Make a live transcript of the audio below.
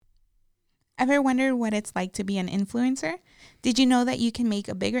Ever wondered what it's like to be an influencer? Did you know that you can make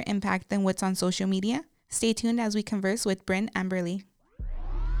a bigger impact than what's on social media? Stay tuned as we converse with Brin Amberlee.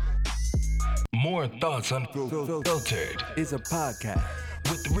 More Thoughts Unfiltered is a podcast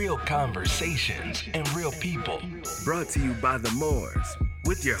with real conversations and real people. brought to you by The Moors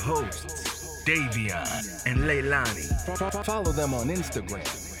with your hosts, Davion and Leilani. Follow them on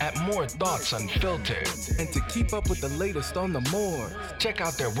Instagram. at More Thoughts Unfiltered. And to keep up with the latest on the Moors, Check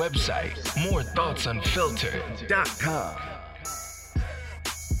out their website, morethoughtsunfiltered.com.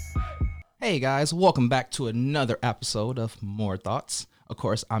 Hey guys, welcome back to another episode of More Thoughts. Of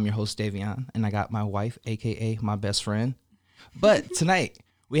course, I'm your host, Davion, and I got my wife, aka my best friend. But tonight,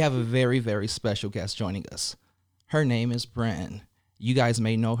 we have a very, very special guest joining us. Her name is Brin. You guys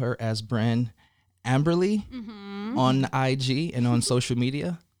may know her as Brin Amberlee on IG and on social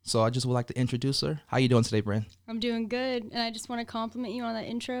media. So I just would like to introduce her. How you doing today, Brin? I'm doing good, and I just want to compliment you on that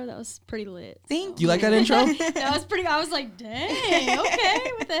intro. That was pretty lit. Thank You like that intro? That was pretty. I was like, dang,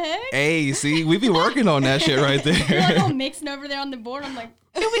 okay, what the heck? Hey, see, we be working on that shit right You're like there. all mixing over there on the board. I'm like,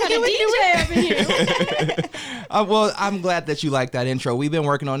 we got a DJ over here. Okay. Well, I'm glad that you like that intro. We've been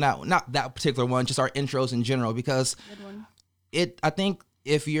working on that, not that particular one, just our intros in general, because Good one. I think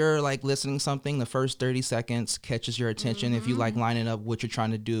if you're like listening to something, the first 30 seconds catches your attention. If you like lining up what you're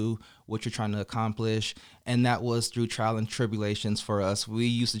trying to do, what you're trying to accomplish. And that was through trial and tribulations for us. We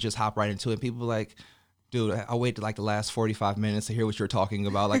used to just hop right into it. People were like, dude, I waited like the last 45 minutes to hear what you're talking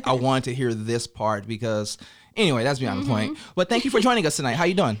about. Like, I wanted to hear this part because, anyway, that's beyond the point. But thank you for joining us tonight. How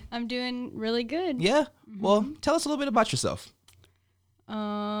you doing? I'm doing really good. Yeah? Well, tell us a little bit about yourself.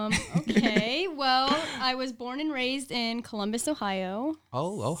 Okay. Well, I was born and raised in Columbus, Ohio.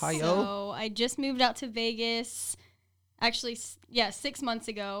 Oh, Ohio. So I just moved out to Vegas. Actually, 6 months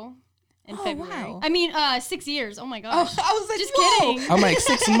ago in February. wow. I mean, 6 years. Oh my gosh. I was like, Just whoa. kidding. I'm like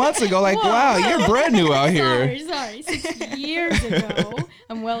 6 months ago, like, wow, you're brand new out here. Sorry. 6 years ago.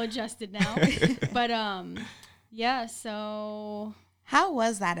 I'm well adjusted now. But yeah, so How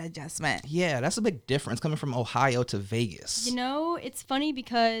was that adjustment? Yeah, that's a big difference coming from Ohio to Vegas. you know, it's funny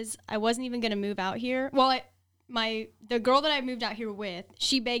because I wasn't even gonna move out here. Well, the girl that I moved out here with,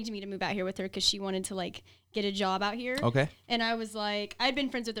 she begged me to move out here with her because she wanted to like get a job out here. Okay. And I was like, I'd been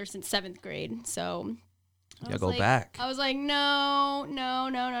friends with her since 7th grade, so Yeah, go back. I was like, no.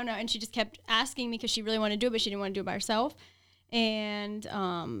 And she just kept asking me because she really wanted to do it, but she didn't want to do it by herself. And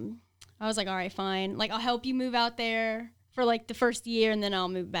I was like, all right, fine. Like, I'll help you move out there for like the first year, and then I'll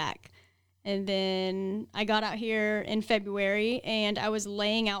move back. And then I got out here in February, and I was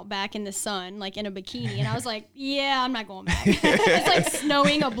laying out back in the sun, like in a bikini. And I was like, yeah, I'm not going back. It's like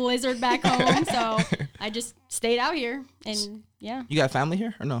snowing, a blizzard back home. So I just stayed out here. And yeah. You got family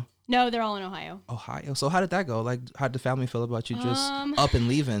here or no? No, they're all in Ohio. Ohio. So how did that go? Like, how did the family feel about you just up and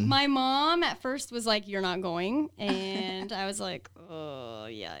leaving? My mom at first was like, you're not going. And I was like, oh,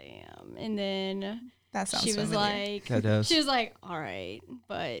 yeah, I am. And then That sounds she was familiar. like, That does. she was like, all right,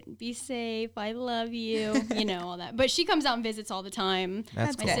 but be safe. I love you. You know, all that. But she comes out and visits all the time.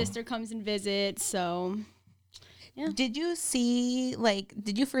 That's My cool. sister comes and visits. So yeah. Did you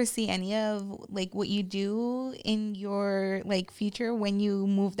foresee any of like what you do in your like future when you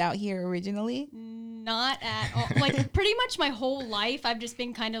moved out here originally? Not at all. Like pretty much my whole life, I've just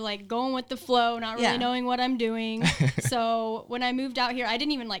been kind of like going with the flow, not really Yeah. knowing what I'm doing. So when I moved out here, I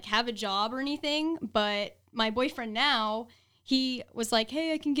didn't even like have a job or anything. But my boyfriend now, he was like,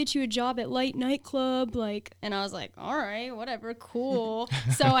 hey, I can get you a job at Light Nightclub. Like, and I was like, all right, whatever, cool.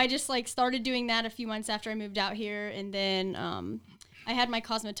 So I just like started doing that a few months after I moved out here. And then I had my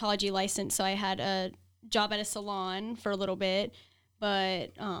cosmetology license. So I had a job at a salon for a little bit,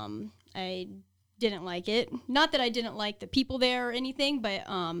 but I didn't like it. Not that I didn't like the people there or anything, but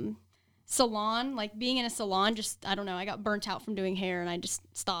salon, like being in a salon, just, I don't know, I got burnt out from doing hair and I just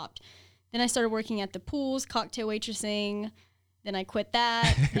stopped. Then I started working at the pools, cocktail waitressing. Then I quit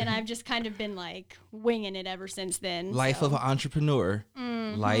that, and I've just kind of been like winging it ever since then. Life of an entrepreneur.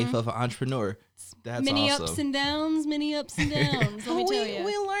 Life of an entrepreneur. That's many awesome. ups and downs, let me tell we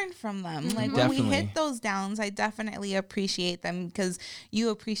you. learn from them. Like when Definitely. we hit those downs, I definitely appreciate them because you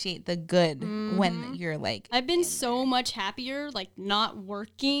appreciate the good when you're like. I've been so much happier, like not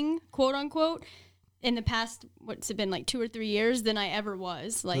working, quote unquote, in the past, what's it been, like 2 or 3 years than I ever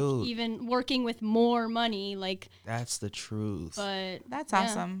was. Like Dude. even working with more money, like, That's the truth. but That's yeah.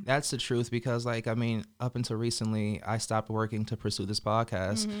 awesome. That's the truth because, like, I mean, up until recently, I stopped working to pursue this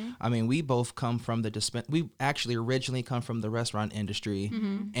podcast. I mean, we both come from the we actually originally come from the restaurant industry.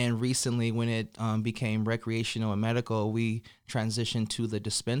 And recently, when it became recreational and medical, we transitioned to the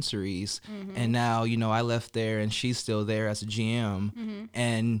dispensaries. And now, you know, I left there and she's still there as a GM.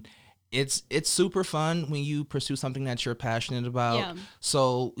 And it's super fun when you pursue something that you're passionate about. Yeah.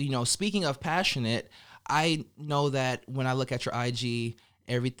 So, speaking of passionate, I know that when I look at your IG,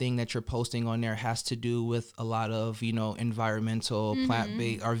 everything that you're posting on there has to do with a lot of, environmental,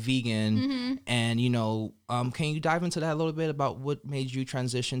 plant-based or vegan. And, can you dive into that a little bit about what made you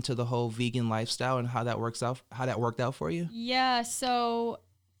transition to the whole vegan lifestyle and how that worked out for you? Yeah, so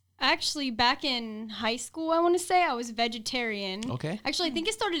actually back in high school, I want to say I was vegetarian. Okay. Actually, I think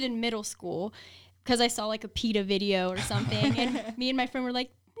it started in middle school because I saw like a PETA video or something. And me and my friend were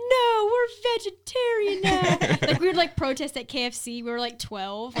like, no, we're vegetarian now. Like we would like protest at KFC. We were like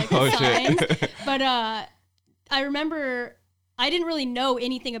 12, like with signs. But I remember I didn't really know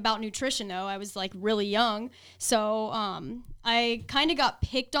anything about nutrition though. I was like really young. So I kind of got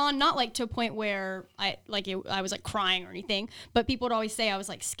picked on, not like to a point where I was like crying or anything, but people would always say I was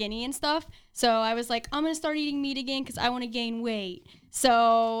like skinny and stuff. So I was like, I'm going to start eating meat again because I want to gain weight.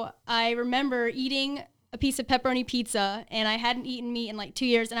 So I remember eating a piece of pepperoni pizza, and I hadn't eaten meat in like 2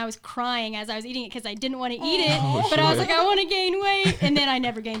 years, and I was crying as I was eating it because I didn't want to eat it, but I was like, I want to gain weight, and then I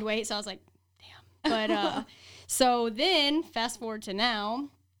never gained weight, so I was like, damn. But so then fast forward to now,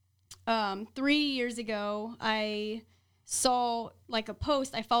 3 years ago, I saw like a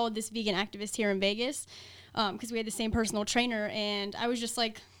post. I followed this vegan activist here in Vegas because we had the same personal trainer, and I was just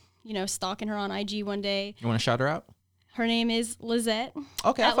like, stalking her on IG one day. You want to shout her out? Her name is Lizette.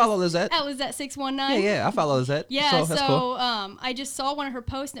 Okay, I follow Lizette. At Lizette619. Yeah, I follow Lizette. Yeah, so that's cool. I just saw one of her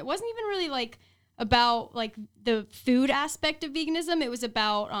posts, and it wasn't even really like about like the food aspect of veganism. It was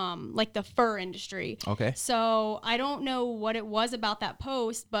about like the fur industry. Okay. So I don't know what it was about that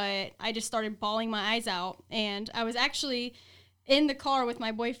post, but I just started bawling my eyes out, and I was actually in the car with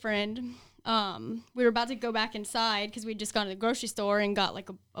my boyfriend. We were about to go back inside because we'd just gone to the grocery store and got like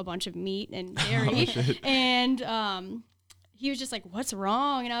a bunch of meat and dairy. And he was just like, what's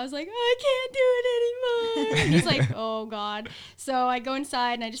wrong? And I was like, I can't do it anymore. And he's like, oh God. So I go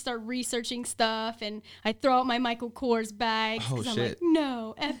inside and I just start researching stuff, and I throw out my Michael Kors bags because I'm like,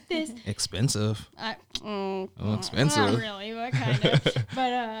 no, F this. Expensive. Expensive. Not really, but kind of.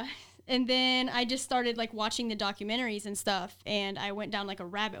 But and then I just started like watching the documentaries and stuff, and I went down like a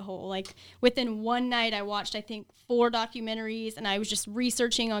rabbit hole. Like within one night I watched I think 4 documentaries, and I was just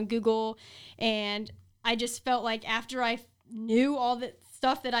researching on Google, and I just felt like after I knew all the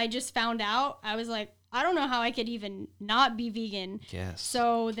stuff that I just found out, I was like, I don't know how I could even not be vegan. Yes.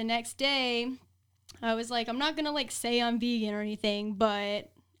 So the next day I was like, I'm not gonna like say I'm vegan or anything,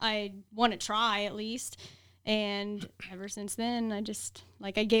 but I want to try at least. And ever since then,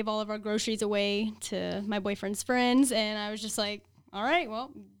 I gave all of our groceries away to my boyfriend's friends, and I was just like, all right,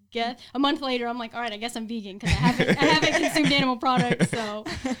 well, a month later, I'm like, all right, I guess I'm vegan because I haven't consumed animal products.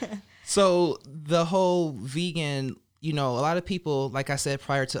 So the whole vegan, a lot of people, like I said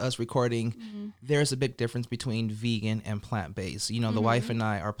prior to us recording, there's a big difference between vegan and plant-based. The wife and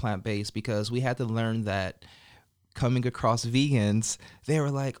I are plant-based because we had to learn that. Coming across vegans, they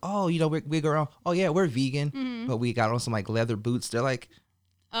were like, oh, we go around, oh yeah, we're vegan, but we got on some like leather boots. They're like,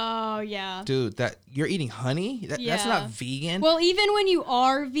 oh yeah, dude, that you're eating honey? That's not vegan. Well, even when you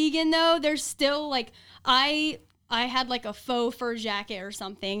are vegan though, there's still like, I had like a faux fur jacket or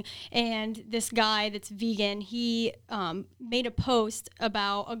something, and this guy that's vegan, he made a post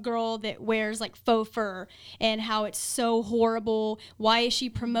about a girl that wears like faux fur and how it's so horrible. Why is she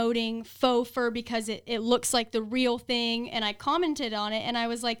promoting faux fur? Because it looks like the real thing. And I commented on it, and I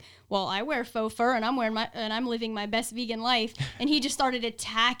was like, well, I wear faux fur, and I'm living my best vegan life. And he just started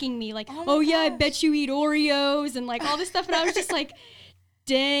attacking me like, oh yeah, I bet you eat Oreos and like all this stuff. And I was just like,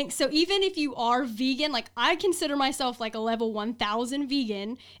 dang. So even if you are vegan, like I consider myself like a level 1000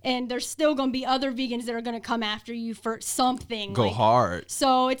 vegan, and there's still going to be other vegans that are going to come after you for something. Go hard.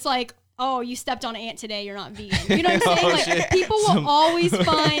 So it's like, oh, you stepped on an ant today, you're not vegan. You know what I'm saying? Like shit. People will always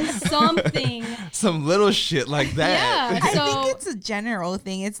find something. Some little shit like that. Yeah. So, I think it's a general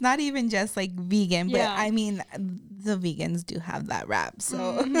thing. It's not even just like vegan, but I mean, the vegans do have that rap.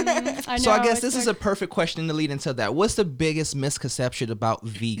 So, I guess this is a perfect question to lead into that. What's the biggest misconception about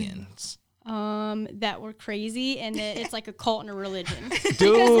vegans? That we're crazy and that it's like a cult and a religion. Dude.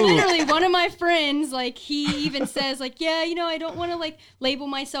 Because literally one of my friends, like he even says like, yeah, I don't want to like label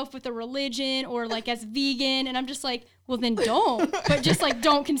myself with a religion or like as vegan. And I'm just like, well then don't, but just like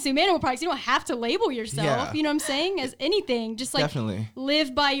don't consume animal products. You don't have to label yourself. Yeah. You know what I'm saying? As anything, just like definitely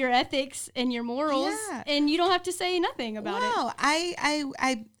live by your ethics and your morals, and you don't have to say nothing about it. Wow.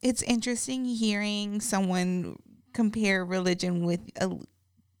 I it's interesting hearing someone compare religion with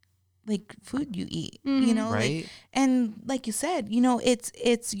like food you eat, you know, Right. like, and like you said, you know,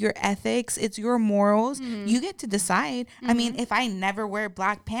 it's your ethics, it's your morals. You get to decide. I mean, if I never wear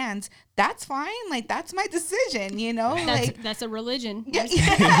black pants, that's fine. Like, that's my decision, you know. That's a religion.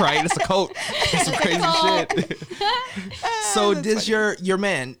 Right, it's a cult. It's some crazy shit. So does your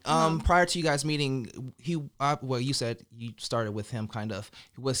man prior to you guys meeting, he well, you said you started with him kind of,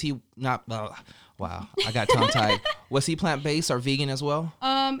 was he not wow, I got tongue tied. Was he plant-based or vegan as well?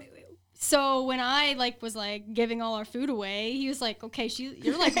 So when I was giving all our food away, he was like, okay,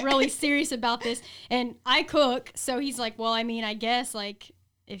 you're like really serious about this. And I cook. So he's like, well, I mean, I guess like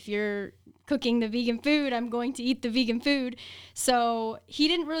if you're cooking the vegan food, I'm going to eat the vegan food. So he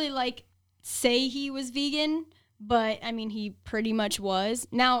didn't really say he was vegan, but I mean, he pretty much was.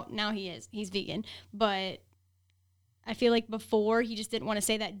 Now he's vegan, but I feel like before he just didn't want to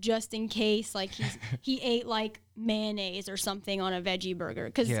say that just in case he ate like mayonnaise or something on a veggie burger,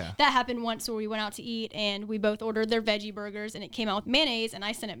 because that happened once where we went out to eat and we both ordered their veggie burgers and it came out with mayonnaise and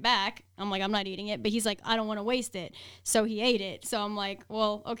I sent it back. I'm like, I'm not eating it, but he's like, I don't want to waste it, so he ate it. So I'm like,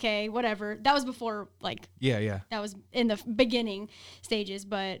 well, okay, whatever. That was before that was in the beginning stages,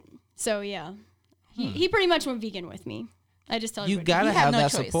 but so he pretty much went vegan with me. I just tell you everybody. gotta have no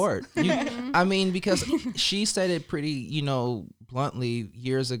that choice. support. I mean, because she said it pretty, bluntly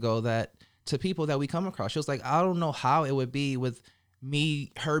years ago that to people that we come across, she was like, I don't know how it would be with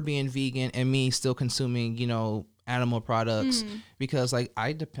her being vegan and me still consuming, animal products, because like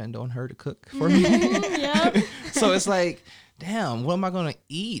I depend on her to cook for me. So it's like, damn, what am I gonna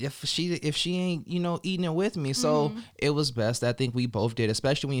eat if she ain't eating it with me? So it was best. I think we both did,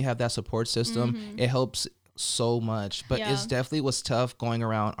 especially when you have that support system. It helps so much, but it's definitely was tough going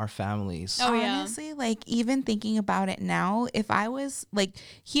around our families. Honestly, like even thinking about it now, if I was like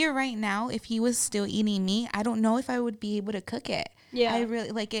here right now, if he was still eating meat, I don't know if I would be able to cook it. I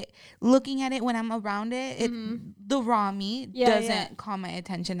really like it. Looking at it when I'm around it, the raw meat doesn't call my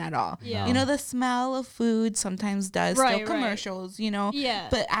attention at all. The smell of food sometimes does, still commercials,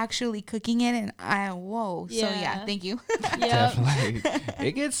 but actually cooking it and so thank you. Definitely.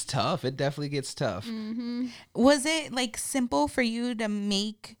 It gets tough. It definitely gets tough. Was it like simple for you to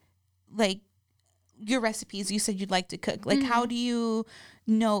make like your recipes? You said you'd like to cook. Like, how do you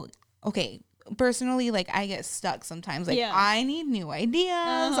know? Okay, personally, like I get stuck sometimes. Like I need new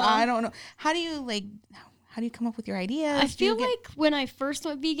ideas. I don't know. How do you come up with your ideas? I feel like when I first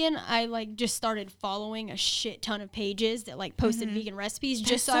went vegan, I just started following a shit ton of pages that posted vegan recipes,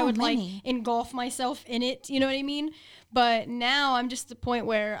 just so I would engulf myself in it. You know what I mean? But now I'm just at the point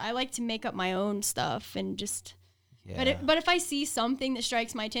where I like to make up my own stuff and just. Yeah. But if I see something that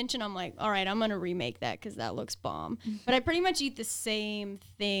strikes my attention, I'm like, all right, I'm gonna remake that because that looks bomb. But I pretty much eat the same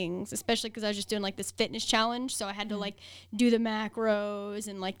things, especially because I was just doing this fitness challenge, so I had to do the macros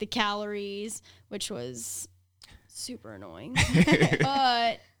and the calories, which was super annoying.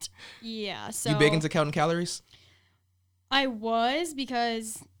 But yeah, so you big into counting calories? I was,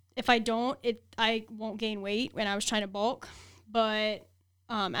 because if I don't, I won't gain weight when I was trying to bulk, but.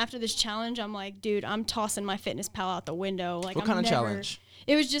 After this challenge, I'm like, dude, I'm tossing my fitness pal out the window. What kind of challenge?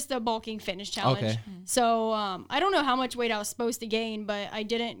 It was just a bulking fitness challenge. Okay. So I don't know how much weight I was supposed to gain, but I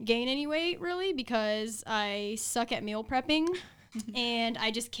didn't gain any weight really because I suck at meal prepping and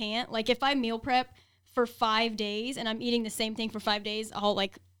I just can't. If I meal prep for 5 days and I'm eating the same thing for 5 days, I'll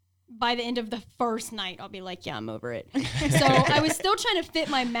by the end of the first night, I'll be like, yeah, I'm over it. So I was still trying to fit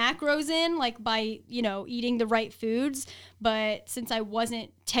my macros in, by, eating the right foods. But since I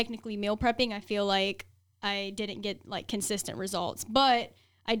wasn't technically meal prepping, I feel like I didn't get consistent results. But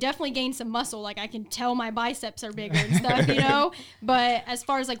I definitely gained some muscle. I can tell my biceps are bigger and stuff, But as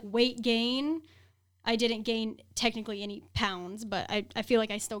far as weight gain, I didn't gain technically any pounds, but I feel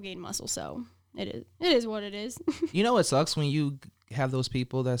like I still gained muscle. So it is what it is. It sucks when you have those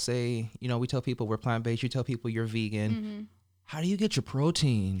people that say, we tell people we're plant-based, you tell people you're vegan. How do you get your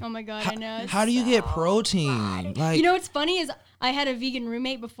protein? Oh my God, I know. How do you get protein? What's funny is I had a vegan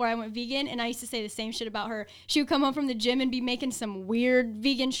roommate before I went vegan, and I used to say the same shit about her. She would come home from the gym and be making some weird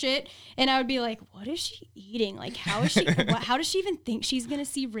vegan shit, and I would be like, what is she eating? How is she, how does she even think she's going to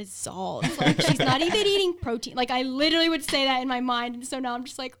see results? She's not even eating protein. I literally would say that in my mind, and so now I'm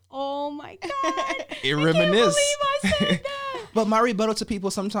just like, oh my God. It reminisce. I can't believe I said that. But my rebuttal to people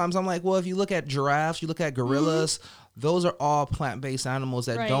sometimes, I'm like, well, if you look at giraffes, you look at gorillas, those are all plant-based animals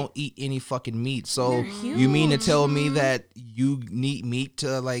that don't eat any fucking meat. So you mean to tell me that you need meat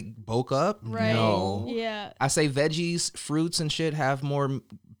to bulk up? Right. No. Yeah. I say veggies, fruits and shit have more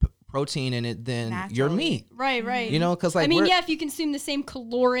protein in it than your meat. Right. Because if you consume the same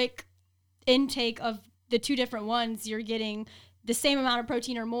caloric intake of the two different ones, you're getting the same amount of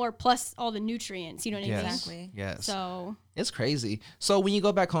protein or more, plus all the nutrients. You know what I mean? Exactly. Yes. So it's crazy. So when you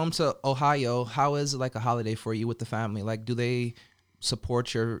go back home to Ohio, how is it like a holiday for you with the family? Like, do they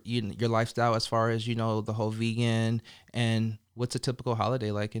support your lifestyle as far as, the whole vegan, and what's a typical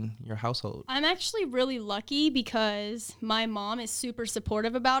holiday like in your household? I'm actually really lucky because my mom is super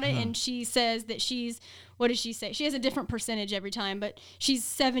supportive about it. And she says that what does she say? She has a different percentage every time, but she's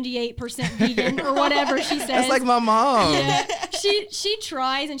 78% vegan or whatever she says. That's like my mom. Yeah, she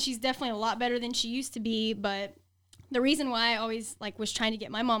tries, and she's definitely a lot better than she used to be. But the reason why I always was trying to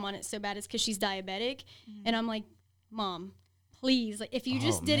get my mom on it so bad is because she's diabetic. And I'm like, Mom, please, if you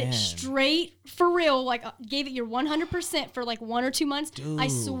just did it straight for real, gave it your 100% for 1 or 2 months, dude, I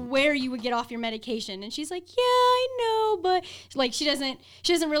swear you would get off your medication. And she's like, yeah, I know, but she doesn't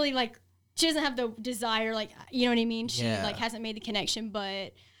really she doesn't have the desire, you know what I mean? She hasn't made the connection,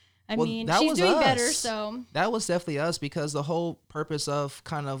 but I mean, she's doing better. So that was definitely us, because the whole purpose of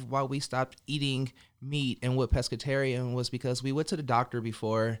kind of why we stopped eating meat and went pescatarian was because we went to the doctor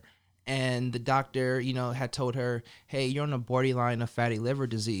before. And the doctor, had told her, hey, you're on the borderline of fatty liver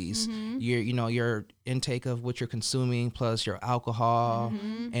disease. Your intake of what you're consuming plus your alcohol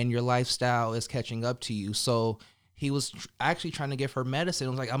and your lifestyle is catching up to you. So he was actually trying to give her medicine.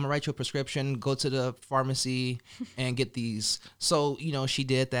 It was like, I'm going to write you a prescription, go to the pharmacy and get these. So, she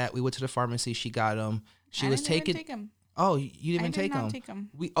did that. We went to the pharmacy. She got them. She was taking. Take them. Oh, you didn't even take them? Take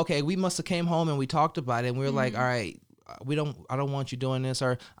them. We must have came home and we talked about it. And we were like, all right, I don't want you doing this,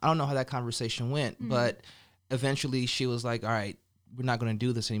 or I don't know how that conversation went, but eventually she was like, all right, we're not going to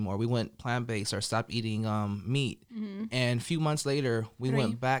do this anymore. We went plant-based or stopped eating meat. And a few months later,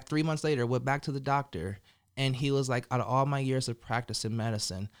 went back 3 months later, went back to the doctor, and he was like, out of all my years of practice in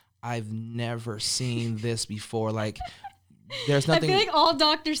medicine, I've never seen this before. There's nothing. I feel like all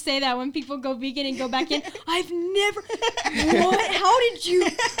doctors say that when people go vegan and go back in. I've never. What? How did you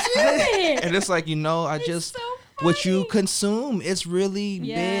do it? And it's like, what you consume is really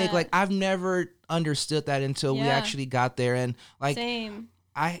big. I've never understood that until we actually got there. And same.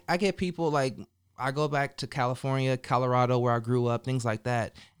 I get people I go back to California, Colorado, where I grew up, things like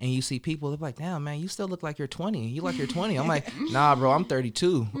that. And you see people, they're like, damn, man, you still look like you're 20. You like you're 20. I'm like, nah, bro, I'm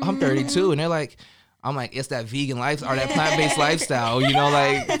 32. I'm 32. And they're like, I'm like, it's that vegan life or that plant-based lifestyle,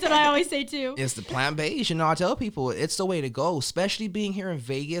 That's what I always say too. It's the plant-based, I tell people it's the way to go, especially being here in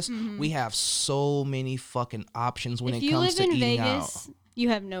Vegas. We have so many fucking options when it comes to eating Vegas, out. You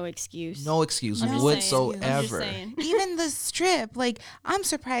have no excuse. No excuse whatsoever. Even the Strip, I'm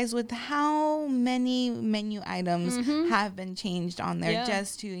surprised with how many menu items have been changed on there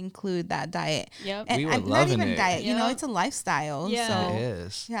just to include that diet. Yep. And we were loving not even it. Diet, it's a lifestyle. Yeah. So, it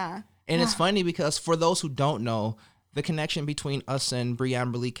is. Yeah. And it's funny because for those who don't know, the connection between us and Brin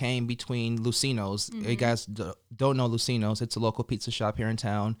Amberlee came between Lucino's. You guys don't know Lucino's. It's a local pizza shop here in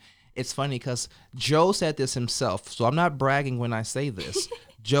town. It's funny because Joe said this himself, so I'm not bragging when I say this.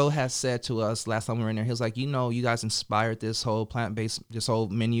 Joe has said to us last time we were in there, he was like, you guys inspired this whole plant-based, this whole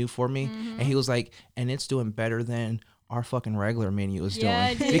menu for me. And he was like, and it's doing better than our fucking regular menu is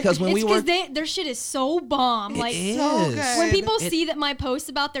doing. Dude. Because when we were, their shit is so bomb. It is. So good. When people see that my posts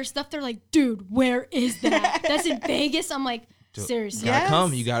about their stuff, they're like, dude, where is that? That's in Vegas. I'm like, seriously.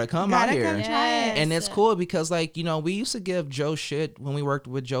 You gotta come out here. Come try it. And it's cool because we used to give Joe shit when we worked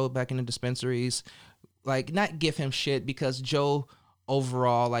with Joe back in the dispensaries. Not give him shit because Joe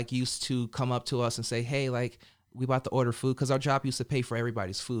overall used to come up to us and say, hey, we about to order food, because our job used to pay for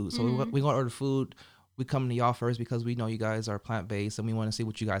everybody's food. So we gonna order food. We come to y'all first because we know you guys are plant-based and we want to see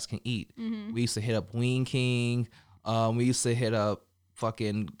what you guys can eat. We used to hit up Wing King. We used to hit up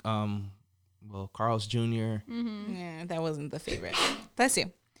fucking Carl's Jr. Yeah, that wasn't the favorite. Bless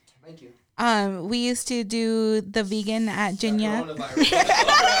you. Thank you. We used to do the vegan at Ginya.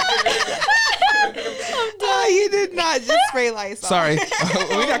 Oh, you did not just spray Lysol. Sorry.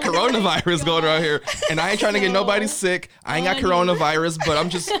 We got coronavirus going around here. And I ain't trying to get nobody sick. I ain't got coronavirus, but I'm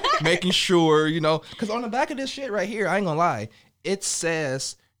just making sure, because on the back of this shit right here, I ain't gonna lie, it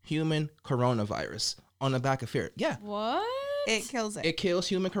says human coronavirus on the back of here. Yeah. What? It kills it. It kills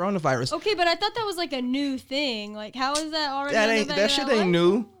human coronavirus. Okay, but I thought that was a new thing. How is that already? That shit ain't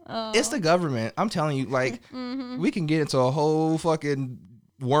new. It's the government. I'm telling you, we can get into a whole fucking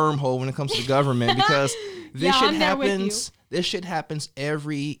wormhole when it comes to the government, because this shit happens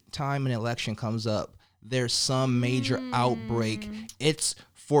every time an election comes up. There's some major outbreak. It's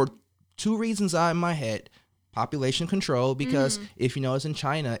for two reasons in my head. Population control, because if you notice in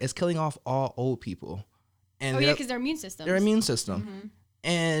China, it's killing off all old people. And because their immune system. Their immune system.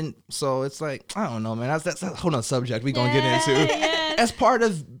 And so it's I don't know, man. That's a whole nother subject we're going to get into. Yes. As part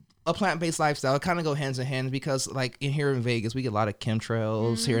of a plant-based lifestyle. It kind of go hands in hand because like in here in Vegas, we get a lot of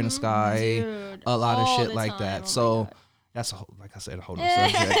chemtrails here in the sky, Dude, a lot of all shit the like time. that. Oh my So God. that's a whole, like I said, a whole new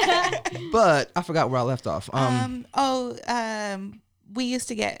subject. But I forgot where I left off. We used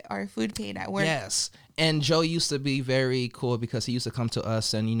to get our food paid at work. Yes. And Joe used to be very cool because he used to come to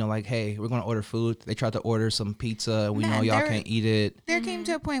us and, you know, like, hey, we're going to order food. They tried to order some pizza. And we know y'all can't eat it. There came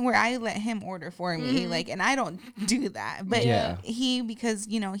to a point where I let him order for me. Like, and I don't do that. But he, because,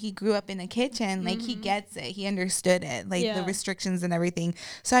 you know, he grew up in a kitchen, like he gets it. He understood it, like the restrictions and everything.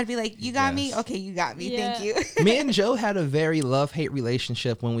 So I'd be like, you got me? Okay, you got me. Thank you. Me and Joe had a very love-hate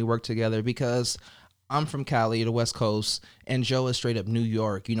relationship when we worked together because I'm from Cali, the West Coast, and Joe is straight up New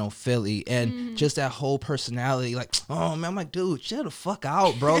York, you know, Philly, and just that whole personality, like, oh man, I'm like, dude, chill the fuck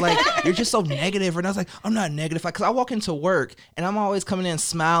out, bro. Like, you're just so negative. And I was like, I'm not negative, because I walk into work and I'm always coming in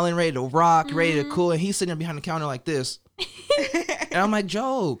smiling, ready to rock, ready to cool, and he's sitting there behind the counter like this. And I'm like,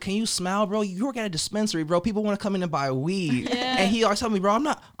 Joe, can you smile, bro? You work at a dispensary, bro. People want to come in and buy weed, and he always tells me, bro,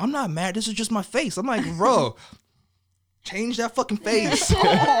 I'm not mad. This is just my face. I'm like, bro. Change that fucking face.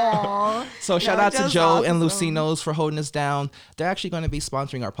 So shout out to Joe and Lucinos for holding us down. They're actually going to be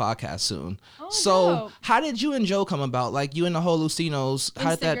sponsoring our podcast soon. Dope. How did you and Joe come about? Like you and the whole Lucinos.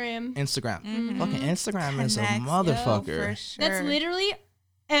 How did that Instagram. Fucking Instagram is a motherfucker. For sure. That's literally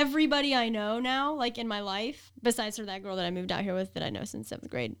everybody I know now, like in my life, besides for that girl that I moved out here with that I know since 7th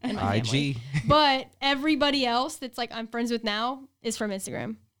grade in my family. But everybody else that's like I'm friends with now is from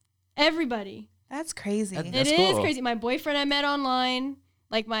Instagram. Everybody. That's crazy. It is crazy. My boyfriend I met online.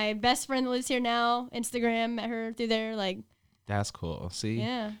 Like my best friend that lives here now, Instagram, met her through there. Like, that's cool. See?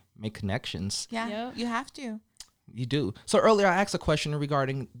 Yeah. Make connections. Yeah. You have to. You do. So earlier I asked a question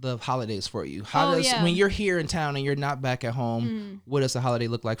regarding the holidays for you. How does when you're here in town and you're not back at home, what does the holiday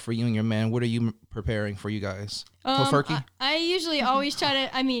look like for you and your man? What are you preparing for you guys? Tofurkey? I usually always try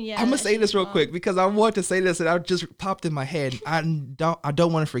to. I mean, yeah. I'm gonna say this real quick because I want to say this and I just popped in my head. I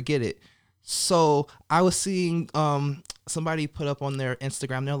don't want to forget it. So I was seeing somebody put up on their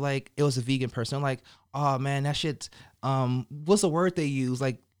Instagram. They're like, it was a vegan person. They're like, oh man, that shit. What's the word they use?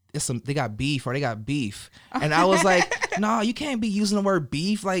 Like, they got beef or they got beef. And I was like, no, you can't be using the word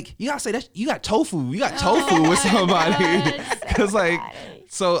beef. Like, you gotta say that you got tofu. You got tofu with somebody. Because like,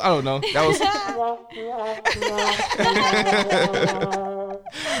 so I don't know. That was.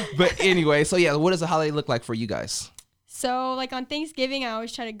 But anyway, so yeah, what does the holiday look like for you guys? So, like, on Thanksgiving, I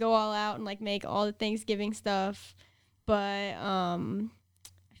always try to go all out and, like, make all the Thanksgiving stuff. But I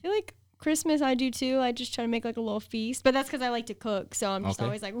feel like Christmas I do, too. I just try to make, like, a little feast. But that's because I like to cook. So I'm just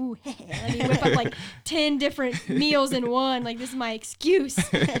always like, ooh, let me whip up, like, 10 different meals in one. Like, this is my excuse.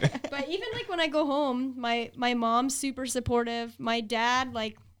 But even, like, when I go home, my mom's super supportive. My dad,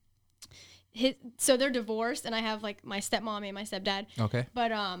 like, so they're divorced, and I have like my stepmom and my stepdad. Okay.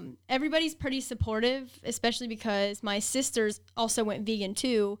 But everybody's pretty supportive, especially because my sisters also went vegan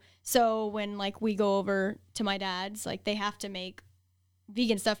too. So when like we go over to my dad's, like they have to make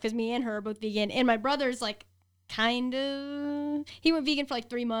vegan stuff because me and her are both vegan, and my brother's like kind of, he went vegan for like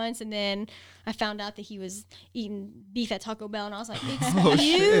 3 months, and then I found out that he was eating beef at Taco Bell, and I was like,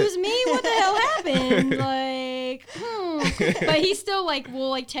 excuse me, what the hell happened? Like, but he still like will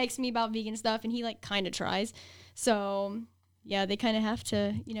like text me about vegan stuff, and he like kind of tries. So yeah, they kind of have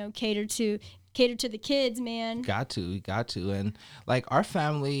to, you know, cater to the kids, man. Got to. And like our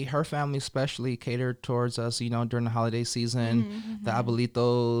family, her family especially catered towards us, you know, during the holiday season, the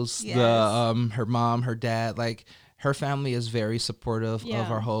abuelitos, her mom, her dad, like her family is very supportive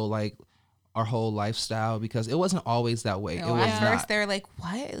of our whole lifestyle because it wasn't always that way. No, it was at first they're like,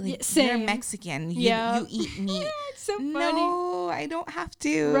 what? Like, you're Mexican. You eat meat. It's so funny. No, I don't have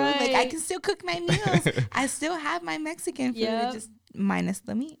to. Right. Like, I can still cook my meals. I still have my Mexican food, just minus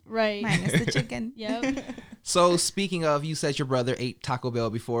the meat. Right. Minus the chicken. Yep. So speaking of, you said your brother ate Taco Bell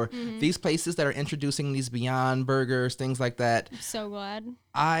before. These places that are introducing these Beyond Burgers, things like that. I'm so glad.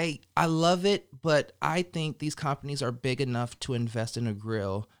 I love it, but I think these companies are big enough to invest in a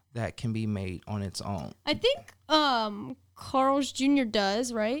grill that can be made on its own. I think Carl's Jr.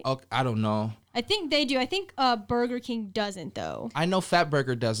 does, right? Oh, I don't know. I think they do. I think Burger King doesn't, though. I know Fat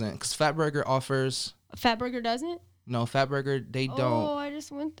Burger doesn't, because Fat Burger offers... Fat Burger doesn't? No, Fat Burger, they don't. Oh, I just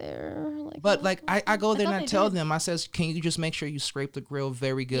went there. But like, I go there and I tell them, I says, can you just make sure you scrape the grill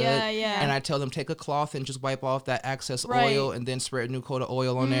very good? Yeah. And I tell them, take a cloth and just wipe off that excess oil and then spread a new coat of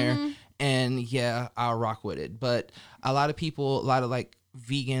oil on there. And yeah, I'll rock with it. But a lot of people, a lot of like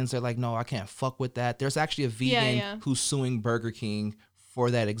vegans, they're like, no, I can't fuck with that. There's actually a vegan who's suing Burger King for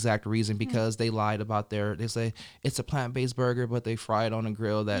that exact reason, because they lied about they say it's a plant-based burger, but they fry it on a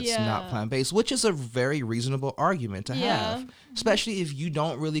grill that's not plant-based, which is a very reasonable argument to have, especially if you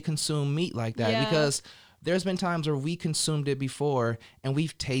don't really consume meat like that, because there's been times where we consumed it before and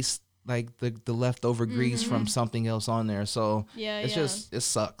we've tasted like the leftover grease from something else on there. So it's just, it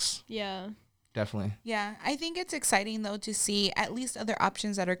sucks. Yeah. Definitely. Yeah, I think it's exciting though to see at least other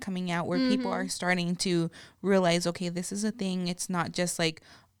options that are coming out where people are starting to realize, okay, this is a thing. It's not just like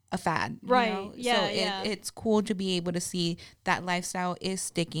a fad, right? You know? Yeah, so it's cool to be able to see that lifestyle is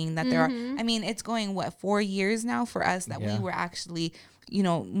sticking. That there are, I mean, it's going 4 years now for us that we were actually, you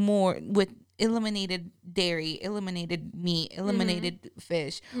know, more with eliminated dairy, eliminated meat, eliminated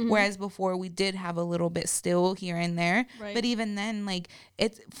fish, whereas before we did have a little bit still here and there, but even then, like,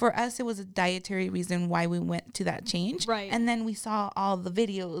 it's for us, it was a dietary reason why we went to that change, and then we saw all the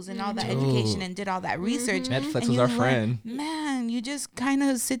videos and all that education and did all that research. Netflix was our friend. Man, you just kind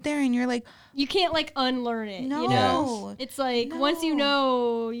of sit there and you're like, you can't like unlearn it. No. You know, it's like once you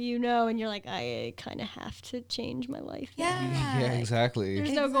know, and you're like, I kind of have to change my life. Yeah, exactly.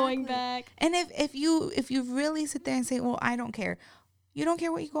 There's no going back. And if you really sit there and say, well, I don't care, you don't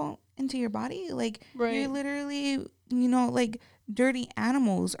care what you go into your body, like you're literally, you know, like dirty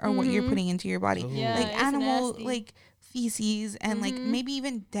animals are what you're putting into your body. Like animal like feces and like maybe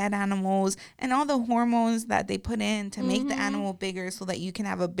even dead animals and all the hormones that they put in to make the animal bigger so that you can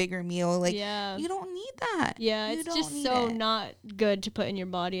have a bigger meal. Like you don't need that. It's just so not good to put in your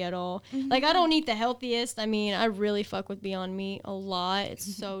body at all. Like I don't eat the healthiest. I mean, I really fuck with Beyond Meat a lot.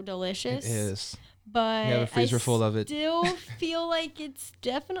 It's so delicious. It is. But you have a freezer full of it. Still feel like it's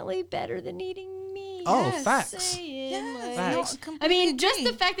definitely better than eating meat. Oh, facts. Facts. I mean, just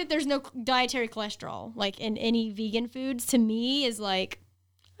the fact that there's no dietary cholesterol, like in any vegan foods, to me is like,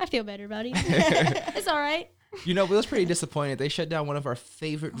 I feel better about eating. It's all right. You know, we was pretty disappointed. They shut down one of our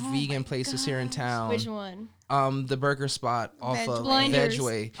favorite vegan places here in town. Which one? The burger spot off of Blinders.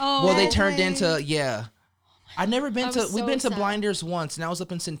 Vegway. Oh, well, they turned into I never been to. We've been to sad. Blinders once, and I was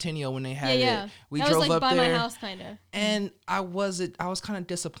up in Centennial when they had it. We that drove was like up by there, my house, kind of. and I was kind of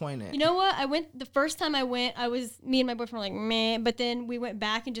disappointed. You know what? I went the first time I went. Me and my boyfriend were like meh, but then we went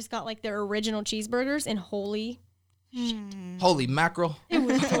back and just got like their original cheeseburgers, and holy mackerel! It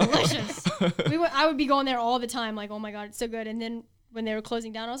was delicious. I would be going there all the time, like, oh my god, it's so good. And then when they were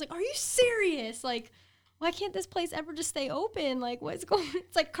closing down, I was like, are you serious? Like, why can't this place ever just stay open? Like, what's going?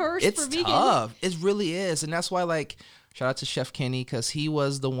 It's like cursed for vegan. It's tough. It really is, and that's why, like, shout out to Chef Kenny, because he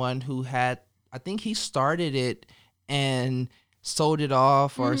was the one who had. I think he started it and sold it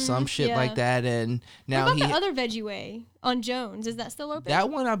off or some shit like that, and now what about the other Veggie Way on Jones? Is that still open? That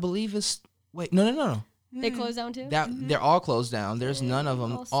one, I believe, is. Wait, no. They closed down too. They're all closed down. There's none of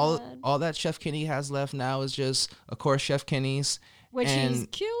them. All that Chef Kenny has left now is just, of course, Chef Kenny's, which he's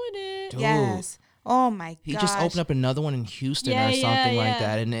killing it. Dude, yes. Oh my god. He just opened up another one in Houston or something like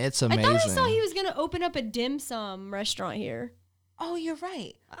that, and it's amazing. I thought I saw he was gonna open up a dim sum restaurant here. Oh, you're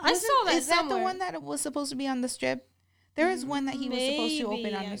right. I saw that. Is that the one that was supposed to be on the Strip? There is one that he was supposed to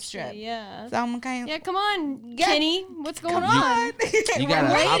open on the Strip. Yeah. So I'm kind of. Yeah, come on, Kenny. What's going on? You gotta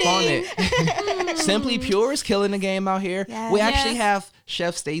hop on it. Simply Pure is killing the game out here. Yes. We actually have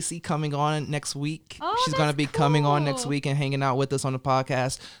Chef Stacy coming on next week. Oh, she's gonna be coming on next week and hanging out with us on the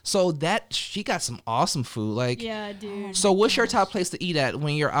podcast. So she got some awesome food. Like, yeah, dude. So what's your top place to eat at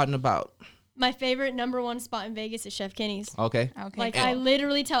when you're out and about? My favorite #1 spot in Vegas is Chef Kenny's. Okay. Like, I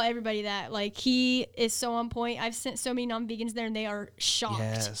literally tell everybody that. Like, he is so on point. I've sent so many non-vegans there, and they are shocked.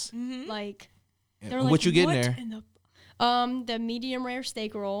 Yes. Like, they're like, what you getting there? The medium rare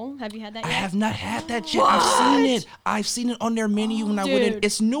steak roll. Have you had that yet? I have not had that yet. I've seen it on their menu when I went in.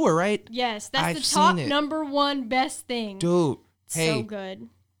 It's newer, right? Yes, that's the top #1 best thing. Dude, hey. So good.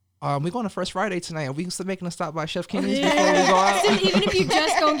 We're going to First Friday tonight. Are we still making a stop by Chef Kenny's before we go out? So even if you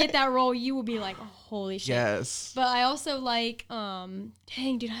just go and get that roll, you will be like, oh, holy shit. Yes. But I also like, dang,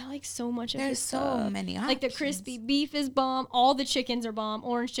 dude, I like so much of his stuff. There's so many options. Like the crispy beef is bomb. All the chickens are bomb.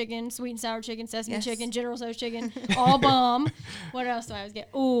 Orange chicken, sweet and sour chicken, sesame chicken, General Tso's chicken, all bomb. What else do I always get?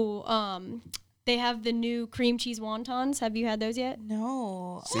 Ooh, they have the new cream cheese wontons. Have you had those yet?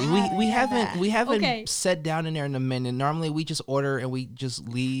 No. See, we haven't sat down in there in a minute. Normally we just order and we just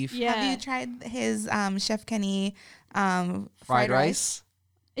leave. Yeah. Have you tried his Chef Kenny fried rice?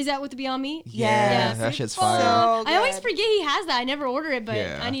 Is that with the Beyond Meat? Yeah, that shit's fire. So I always forget he has that. I never order it, but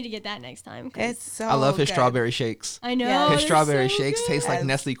I need to get that next time. It's so I love his good. strawberry shakes. I know. His strawberry shakes taste like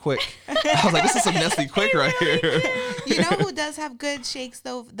Nestle Quick. I was like, this is some Nestle Quick right here. You know who does have good shakes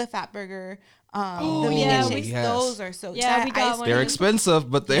though? The Fat Burger. The yeah, vegan shakes. yes. Those are so. Yeah, we got one. They're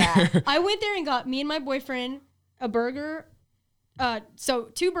expensive, but they're. I went there and got me and my boyfriend a burger, So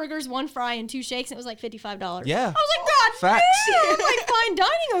 2 burgers, 1 fry, and 2 shakes, and it was like $55. Yeah. I was like, God, Facts. damn, like fine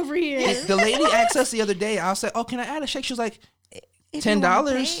dining over here. The lady asked us the other day. I was like, "Oh, can I add a shake?" She was like,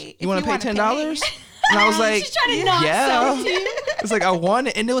 $10. You want to pay $10? And I was like, she's trying to not sell to you. It's like I won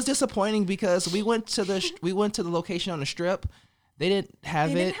it, and it was disappointing because we went to the location on the strip. They didn't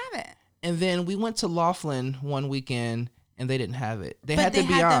have it. And then we went to Laughlin one weekend, and they didn't have it. They had the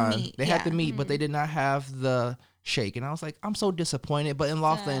Beyond. They had the meat, but they did not have the shake. And I was like, I'm so disappointed. But in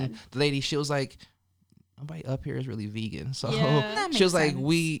Laughlin, the lady, she was like, nobody up here is really vegan. So she was like,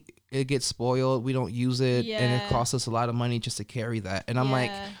 it gets spoiled. We don't use it. And it costs us a lot of money just to carry that. And I'm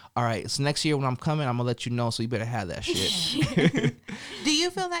like, all right, so next year when I'm coming, I'm going to let you know. So you better have that shit. Do you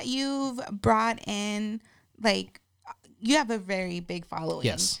feel that you've brought in, like, you have a very big following?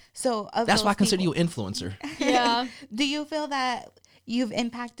 Yes. So that's why I consider you an influencer. Yeah. Do you feel that you've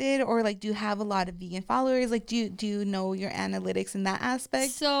impacted, or like, do you have a lot of vegan followers? Like, do you know your analytics in that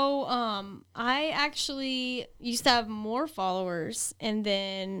aspect? So, I actually used to have more followers, and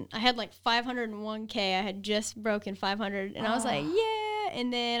then I had like 501K. I had just broken 500, and I was like, yeah.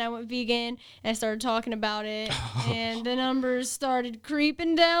 And then I went vegan, and I started talking about it, and the numbers started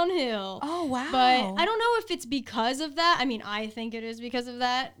creeping downhill. Oh, wow. But I don't know if it's because of that. I mean, I think it is because of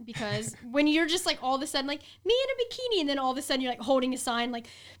that, because when you're just like all of a sudden like, me in a bikini, and then all of a sudden you're like holding a sign like,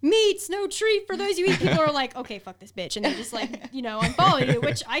 meat's no treat for those who eat, people are like, okay, fuck this bitch, and they just like, unfollow you,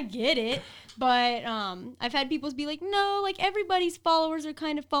 which I get it. But I've had people be like, no, like everybody's followers are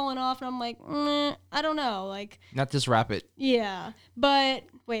kind of falling off, and I'm like, I don't know, like, not this rapid. Yeah, but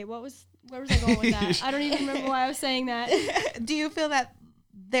wait, where was I going with that? I don't even remember why I was saying that. Do you feel that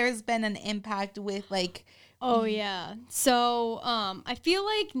there's been an impact with like? Oh yeah. So I feel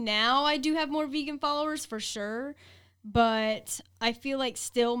like now I do have more vegan followers for sure, but I feel like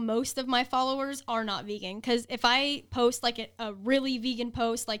still most of my followers are not vegan, because if I post like a really vegan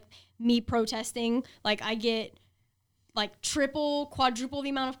post, like me protesting, like I get like triple, quadruple the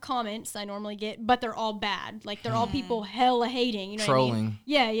amount of comments I normally get, but they're all bad. Like they're all people hella hating, trolling. What I mean?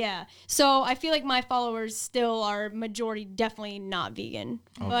 Yeah. So I feel like my followers still are majority definitely not vegan.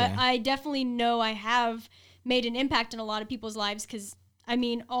 Okay. But I definitely know I have made an impact in a lot of people's lives, because I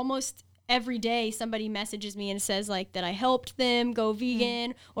mean, almost every day somebody messages me and says like that I helped them go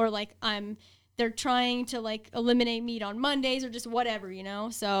vegan, or like they're trying to like eliminate meat on Mondays, or just whatever,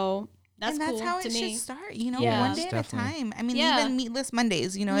 so that's cool. And that's how to it me. should start, one day at a time. I mean, even meatless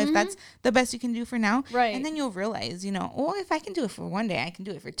Mondays, Mm-hmm. if that's the best you can do for now. Right. And then you'll realize, if I can do it for one day, I can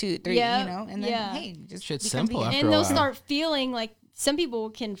do it for 2, 3, and then, hey, just shit's become simple vegan. after And a they'll while. start feeling like, some people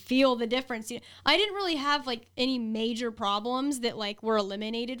can feel the difference. I didn't really have like any major problems that like were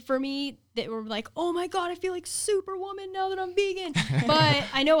eliminated for me that were like, oh my God, I feel like Superwoman now that I'm vegan. But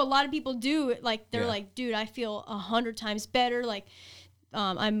I know a lot of people do, like, they're like, dude, I feel 100 times better. Like,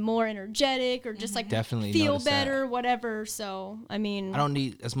 I'm more energetic, or just like definitely feel better, whatever. So, I mean, I don't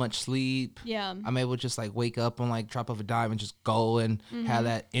need as much sleep. Yeah. I'm able to just like wake up on like drop of a dime and just go and have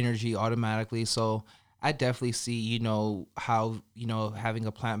that energy automatically. So I definitely see, how, having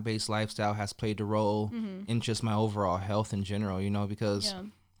a plant-based lifestyle has played a role in just my overall health in general, because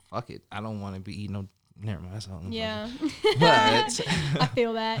fuck it. I don't want to be eating never mind. That's all. Yeah. But I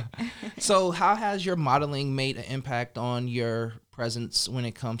feel that. So how has your modeling made an impact on your presence when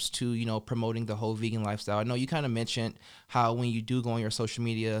it comes to, promoting the whole vegan lifestyle? I know you kind of mentioned how when you do go on your social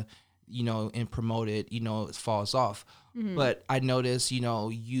media, and promote it, it falls off. But I notice,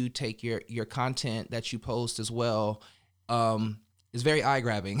 you take your content that you post as well, is very eye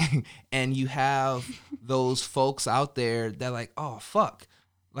grabbing. And you have those folks out there that like, oh, fuck.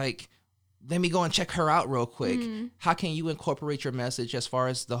 Like, let me go and check her out real quick. How can you incorporate your message as far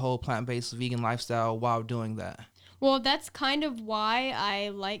as the whole plant-based vegan lifestyle while doing that? Well, that's kind of why I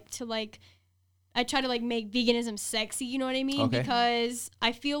try to make veganism sexy, you know what I mean? Okay. Because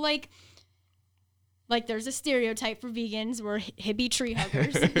I feel like there's a stereotype for vegans, we're hippie tree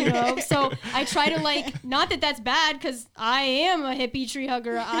huggers, So I try to not that that's bad, because I am a hippie tree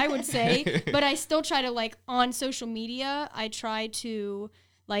hugger, I would say, but I still try to on social media, I try to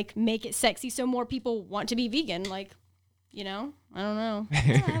make it sexy so more people want to be vegan. I don't know.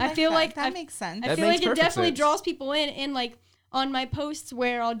 Yeah, I feel like that makes sense. I feel like it definitely draws people in. And on my posts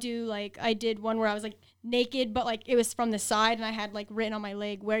where I'll do I did one where I was naked, but it was from the side, and I had written on my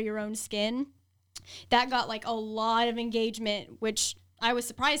leg, wear your own skin. That got a lot of engagement, which I was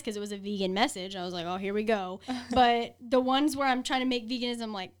surprised because it was a vegan message. I was like, oh, here we go. But the ones where I'm trying to make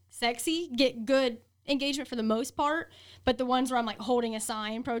veganism sexy get good engagement for the most part. But the ones where I'm holding a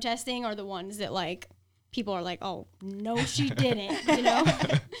sign protesting are the ones that people are oh, no, she didn't,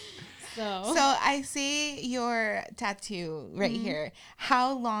 So I see your tattoo right here.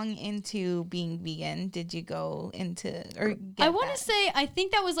 How long into being vegan did you go into or get I want to say, I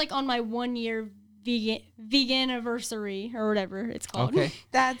think that was like on my 1 year vegan anniversary or whatever it's called. Okay.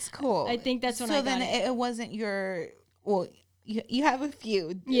 That's cool. I think that's when so I got then it. it wasn't your, well, you have a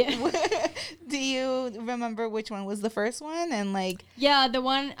few. Yeah. Do you remember which one was the first one? And like, Yeah, the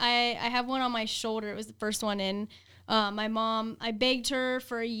one I have one on my shoulder. It was the first one, and my mom, I begged her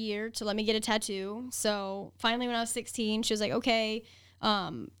for a year to let me get a tattoo. So finally, when I was 16, she was like, "Okay,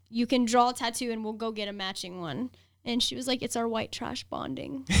 you can draw a tattoo, and we'll go get a matching one." And she was like, "It's our white trash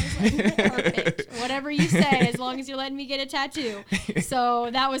bonding." I was like, "Perfect, whatever you say, as long as you're letting me get a tattoo." So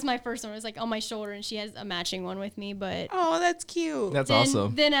that was my first one. It was like on my shoulder, and she has a matching one with me. But oh, that's cute. That's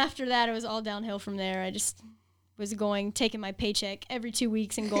awesome. Then after that, it was all downhill from there. I just was taking my paycheck every 2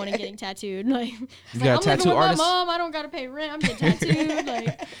 weeks and going and getting tattooed. Like, You got a I'm living tattoo with artist? my mom. I don't got to pay rent. I'm getting tattooed.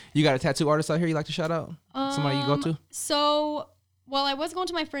 Like, You got a tattoo artist out here you like to shout out? Somebody you go to? So, well, I was going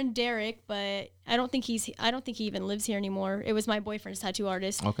to my friend Derek, but I don't think he even lives here anymore. It was my boyfriend's tattoo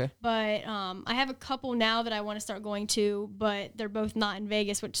artist. Okay. But I have a couple now that I want to start going to, but they're both not in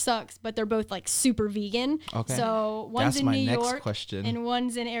Vegas, which sucks. But they're both like super vegan. Okay. So one's That's in my New next York question. and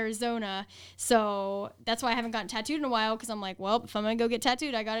one's in Arizona. So that's why I haven't gotten tattooed in a while, because I'm like, well, if I'm gonna go get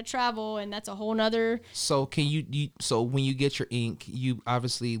tattooed, I gotta travel, and that's a whole nother. So can so when you get your ink, you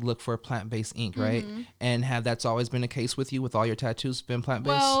obviously look for plant-based ink, right? And that's always been the case with you with all your tattoos been plant-based?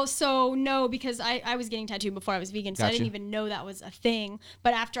 Well, so no, because I was getting tattooed before I was vegan, so I didn't even know that was a thing.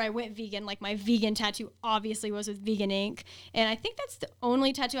 But after I went vegan, like my vegan tattoo obviously was with vegan ink, and I think that's the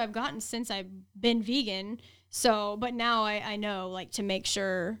only tattoo I've gotten since I've been vegan. So, but now I know, like, to make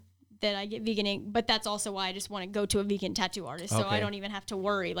sure that I get vegan ink, but that's also why I just want to go to a vegan tattoo artist, so I don't even have to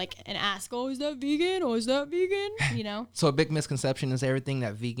worry, like, and ask, oh, is that vegan? Oh, is that vegan? You know? So a big misconception is everything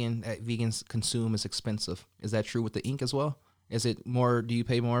that vegans consume is expensive. Is that true with the ink as well? Is it more? Do you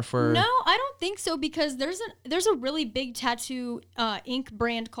pay more for? No, I don't think so, because there's a really big tattoo ink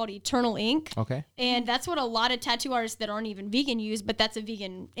brand called Eternal Ink. Okay. And that's what a lot of tattoo artists that aren't even vegan use, but that's a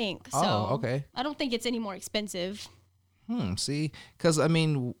vegan ink. So okay. I don't think it's any more expensive. See, because I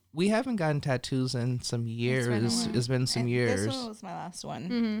mean, we haven't gotten tattoos in some years. It's been some years. This one was my last one.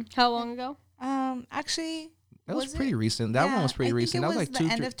 Mm-hmm. How long ago? Actually, that was pretty recent. That one was pretty recent. That was like the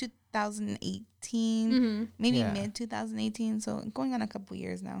end of 2018, maybe mid 2018. So going on a couple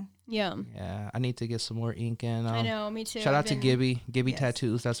years now. Yeah. Yeah, I need to get some more ink in. I know, me too. Shout out to Gibby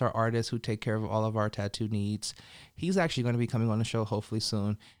Tattoos. That's our artist who take care of all of our tattoo needs. He's actually going to be coming on the show hopefully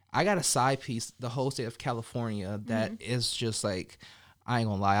soon. I got a side piece, the whole state of California, that is just like, I ain't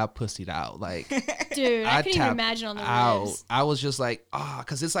gonna lie, I pussied out. Like, dude, I couldn't even imagine on the ribs. I was just like,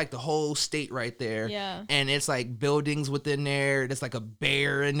 because it's like the whole state right there. Yeah. And it's like buildings within there. There's like a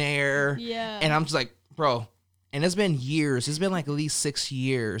bear in there. Yeah. And I'm just like, bro. And it's been years. It's been like at least 6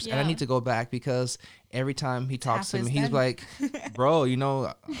 years. Yeah. And I need to go back because every time he talks to me, he's like, bro, you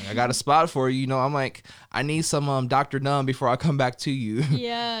know, I got a spot for you. You know, I'm like, I need some Dr. Numb before I come back to you.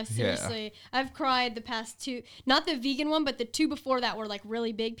 Yeah, seriously. Yeah. I've cried the past two, not the vegan one, but the two before that were like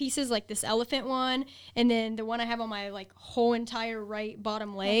really big pieces, like this elephant one. And then the one I have on my like whole entire right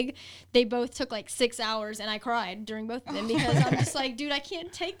bottom leg, they both took like 6 hours, and I cried during both of them because I'm just like, dude, I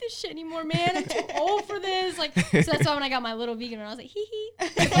can't take this shit anymore, man. I'm too old for this. Like, so that's why when I got my little vegan one, I was like, hee hee.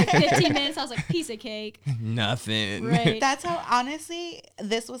 Took like 15 minutes. I was like, piece of cake. Nothing. Right. That's how, honestly,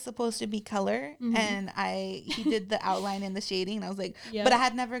 this was supposed to be color, and he did the outline and the shading, and I was like, but I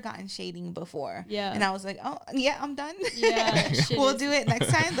had never gotten shading before. Yeah. And I was like, oh, yeah, I'm done. Yeah. We'll do it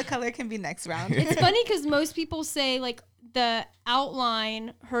next time. The color can be next round. It's funny because most people say like the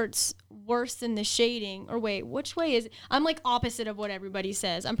outline hurts worse than the shading. Or wait, which way is it? I'm like opposite of what everybody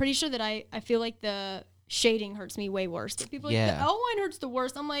says. I'm pretty sure that I feel like the shading hurts me way worse. But people are like, the outline hurts the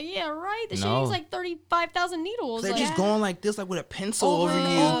worst. I'm like, yeah, right. The shading's like 35,000 needles. They're like, just going like this, like with a pencil over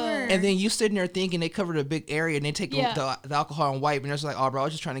you. And then you sitting there thinking they covered a big area, and they take the alcohol and wipe, and they're just like, oh, bro, I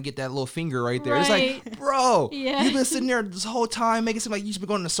was just trying to get that little finger right there. It's like, bro, you've been sitting there this whole time making it seem like you should be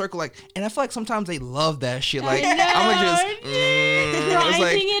going in a circle. Like, and I feel like sometimes they love that shit. Like, I'm just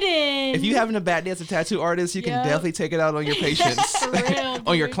grinding it in. If you having a bad day as a tattoo artist, you can definitely take it out on your patients. For real,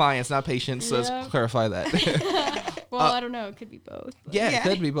 on your clients, not patients. So let's clarify that. Well, I don't know. It could be both. But. Yeah, it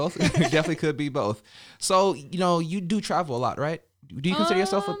could be both. It definitely could be both. So, you know, you do travel a lot, right? Do you consider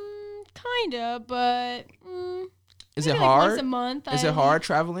yourself a... Kinda, but... is it like hard? Once a month. Is it hard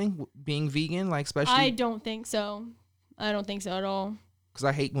traveling, being vegan, like especially? I don't think so. I don't think so at all. Because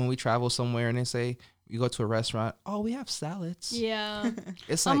I hate when we travel somewhere and they say, you go to a restaurant. Oh, we have salads. Yeah.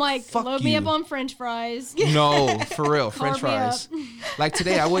 It's I'm like, like, fuck load you. me up on French fries. No, for real, French Carb me up. fries. Like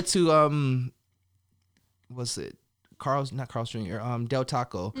today, I went to was it not Carl's Jr. Del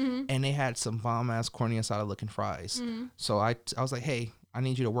Taco, and they had some bomb ass corny asada looking fries. So I was like, hey, I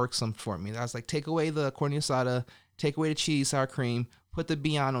need you to work some for me. I was like, take away the corny asada, take away the cheese, sour cream, put the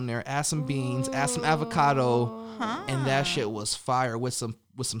Beyond on there, add some beans, add some avocado, and that shit was fire with some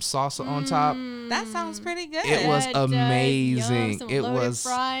salsa on top. That sounds pretty good. It was amazing. Some It loaded was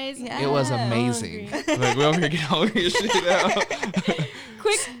fries. Yeah. it was amazing. Like we're over here getting hungry and shit now.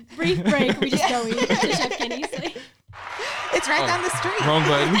 Quick brief break. We just go eat to Chef Kenny's. It's right down the street. Wrong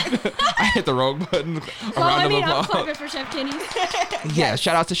button. I hit the wrong button. Well, I mean, I'm clapping for Chef Kenny's. Yeah,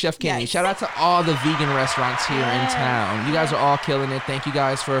 shout out to Chef Kenny. Yes. Shout out to all the vegan restaurants here in town. You guys are all killing it. Thank you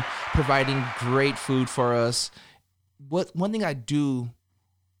guys for providing great food for us. One thing I do,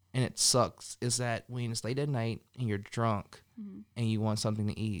 and it sucks, is that when it's late at night and you're drunk and you want something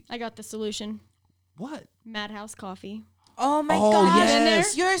to eat. I got the solution. What? Madhouse Coffee. Oh my Oh, gosh.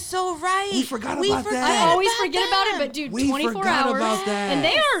 yes. You're so right. We forgot about that. I always forget about it, but dude, We 24 forgot hours. about that. And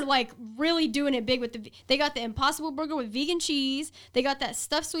they are like really doing it big with they got the Impossible Burger with vegan cheese. They got that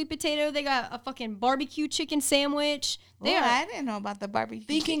stuffed sweet potato. They got a fucking barbecue chicken sandwich. I didn't know about the barbecue.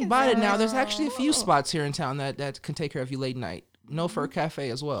 Thinking chicken about it now, sandwich. there's actually a few spots here in town that can take care of you late night. No Fur Cafe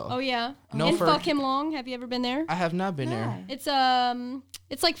as well. Oh yeah. No and fur- Fuck Him Long. Have you ever been there? I have not been there.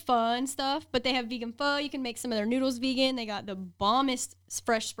 It's like pho and stuff, but they have vegan pho. You can make some of their noodles vegan. They got the bombest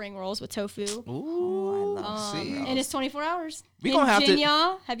fresh spring rolls with tofu. Ooh, I love see. And it's 24 hours. We gonna have to-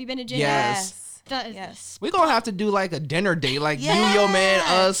 Jinya. Have you been to Jinya? Yes. That is Yes. We're gonna have to do like a dinner date, like you, Yes. your man,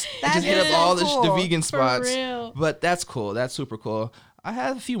 us, and That just hit up is all so the cool. vegan spots. real. But that's cool. That's super cool. I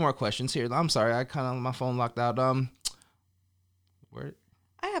have a few more questions here. I'm sorry, I kind of my phone locked out. Where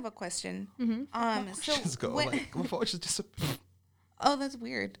I have a question. So just go? Like my phone just disappeared. oh, that's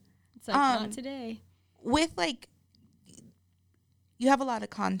weird. It's like not today. With like, you have a lot of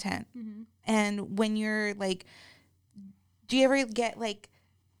content, and when you're like, do you ever get like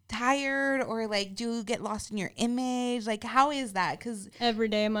tired or like do you get lost in your image? Like, how is that? Because Every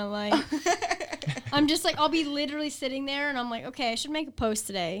day of my life. I'm just like, I'll be literally sitting there and I'm like, okay, I should make a post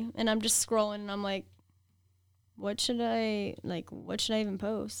today. And I'm just scrolling and I'm like, what should I even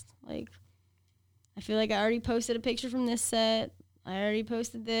post? Like, I feel like I already posted a picture from this set. I already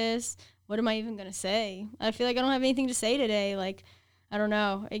posted this. What am I even going to say? I feel like I don't have anything to say today. Like, I don't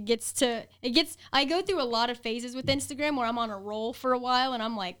know. I go through a lot of phases with Instagram where I'm on a roll for a while and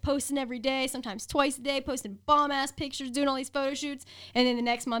I'm like posting every day, sometimes twice a day, posting bomb ass pictures, doing all these photo shoots. And then the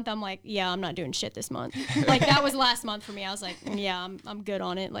next month I'm like, yeah, I'm not doing shit this month. Like that was last month for me. I was like, yeah, I'm good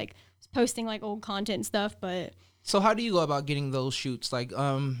on it. Like posting like old content and stuff, but. So how do you go about getting those shoots? Like,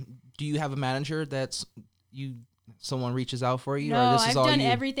 do you have a manager that's someone reaches out for you? No, or this is I've all done you?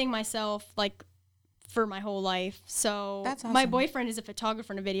 everything myself, like for my whole life. So That's my awesome. boyfriend is a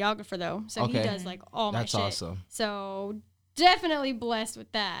photographer and a videographer though. So he Okay. does like all my That's shit. awesome. So definitely blessed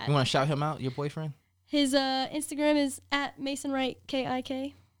with that. You want to shout him out, your boyfriend? His Instagram is at Mason Wright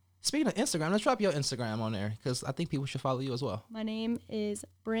KIK. Speaking of Instagram, let's drop your Instagram on there because I think people should follow you as well. My name is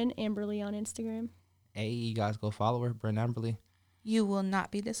Brin Amberlee on Instagram. Hey, you guys go follow her, Brin Amberlee. you will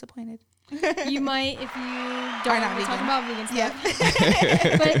not be disappointed. You might if you Are don't not want to talk vegan. about vegan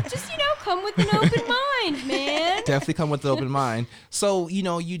stuff. But just, come with an open mind, man. Definitely come with an open mind. So,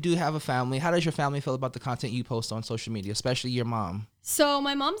 you do have a family. How does your family feel about the content you post on social media, especially your mom? So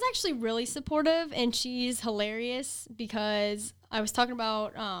my mom's actually really supportive and she's hilarious because I was talking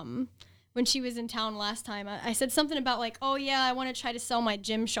about when she was in town last time. I said something about like, oh yeah, I want to try to sell my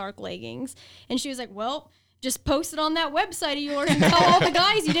Gymshark leggings. And she was like, well, just post it on that website of yours and tell all the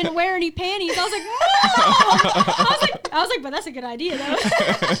guys you didn't wear any panties. I was like, no! I was like, but that's a good idea though.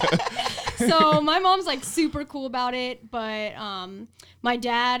 So my mom's like super cool about it, but my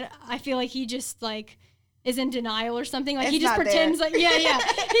dad, I feel like he just like is in denial or something. Like It's he just not pretends there. like, yeah.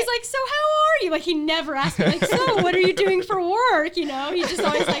 He's like, so how are you? Like he never asked me like, so what are you doing for work? He's just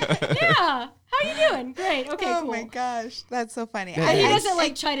always like, yeah, how you doing? Great. Okay, Oh cool. my gosh, that's so funny. Yeah. And he I- doesn't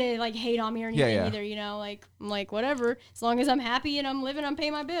like try to like hate on me or anything Yeah. either, like I'm like whatever. As long as I'm happy and I'm living, I'm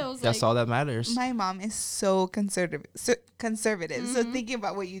paying my bills. That's like, all that matters. My mom is so conservative. So Mm-hmm. thinking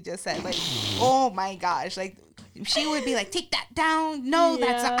about what you just said, like, oh my gosh, like she would be like, take that down. No,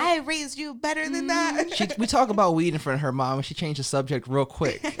 that's Yeah. I raised you better than that. We talk about weed in front of her mom, and she changed the subject real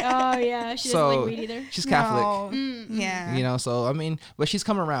quick. Oh yeah, she doesn't So like weed either. she's Catholic. No. Yeah. So I mean, but she's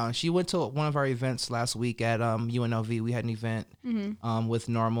come around. She went to one of our events last week at UNLV. We had an event with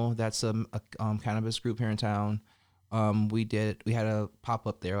Normal. That's a cannabis group here in town. we had a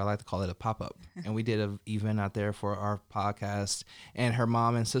pop-up there. I like to call it a pop-up. And we did an event out there for our podcast, and her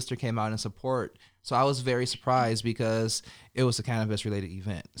mom and sister came out in support. So I was very surprised because it was a cannabis related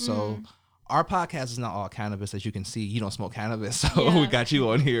event. So our podcast is not all cannabis. As you can see, you don't smoke cannabis. So we got you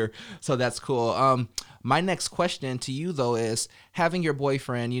on here. So that's cool. My next question to you though is, having your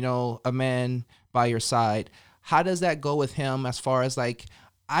boyfriend, you know, a man by your side, how does that go with him as far as like,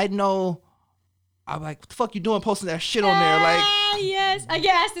 I know I'm like, what the fuck you doing posting that shit on there? Like, yes, I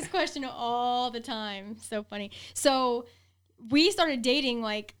get asked this question all the time. So funny. So we started dating,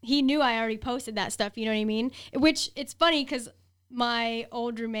 like, he knew I already posted that stuff, you know what I mean? Which, it's funny because my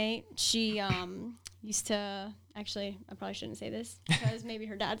old roommate, she used to, actually, I probably shouldn't say this because maybe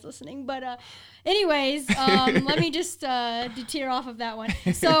her dad's listening, but anyways, let me just deter off of that one.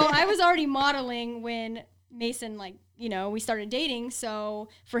 So I was already modeling when Mason, like, you know, we started dating, so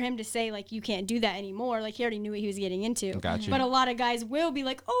for him to say, like, you can't do that anymore, like, he already knew what he was getting into. Gotcha. But a lot of guys will be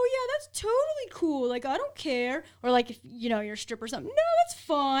like, oh, yeah, that's totally cool. Like, I don't care. Or, like, if, you know, you're a stripper or something, no, that's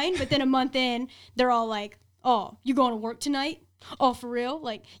fine. But then a month in, they're all like, oh, you going to work tonight? Oh, for real?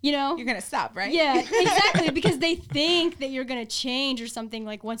 Like, you know? You're going to stop, right? Yeah, exactly, because they think that you're going to change or something,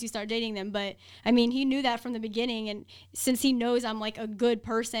 like, once you start dating them. But, I mean, he knew that from the beginning. And since he knows I'm, like, a good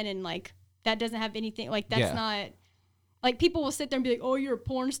person and, like, that doesn't have anything, like, that's not... Like, people will sit there and be like, oh, you're a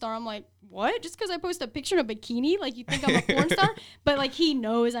porn star. I'm like, what? Just because I post a picture in a bikini? Like, you think I'm a porn star? But, like, he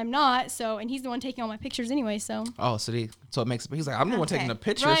knows I'm not. So, and he's the one taking all my pictures anyway, so. Oh, so it makes, he's like, I'm the one taking the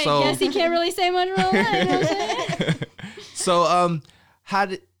picture. Right, so. guess he can't really say much about that, you know what I'm saying? So,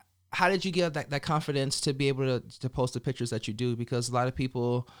 how did you get that confidence to be able to post the pictures that you do? Because a lot of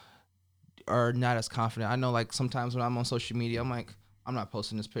people are not as confident. I know, like, sometimes when I'm on social media, I'm like, I'm not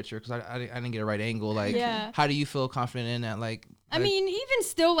posting this picture because I didn't get a right angle. Like, how do you feel confident in that? Like, I mean, even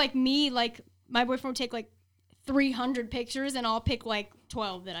still, like, me, like, my boyfriend would take, like, 300 pictures and I'll pick, like,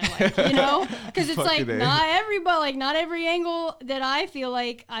 12 that I like, you know? Because it's like, not everybody, like, not every angle that I feel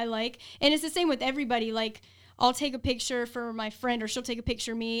like I like. And it's the same with everybody. Like, I'll take a picture for my friend or she'll take a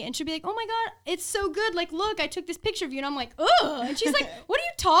picture of me and she'll be like, oh my God, it's so good. Like, look, I took this picture of you. And I'm like, ugh. And she's like, what are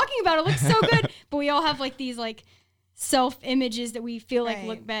you talking about? It looks so good. But we all have, like, these, like, self-images that we feel like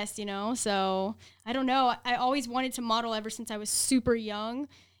look best, you know? So I don't know. I always wanted to model ever since I was super young.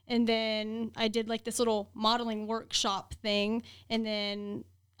 And then I did like this little modeling workshop thing. And then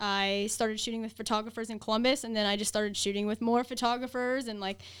I started shooting with photographers in Columbus. And then I just started shooting with more photographers and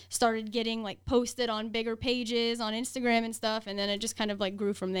like started getting like posted on bigger pages on Instagram and stuff. And then it just kind of like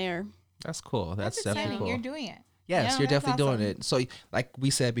grew from there. That's cool. That's definitely exciting. cool. You're doing it. Yes, you're definitely doing it. So like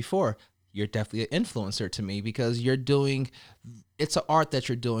we said before, you're definitely an influencer to me because you're doing, it's an art that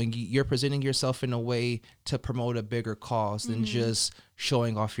you're doing. You're presenting yourself in a way to promote a bigger cause than just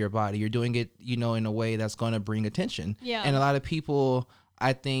showing off your body. You're doing it, you know, in a way that's going to bring attention. Yeah. And a lot of people,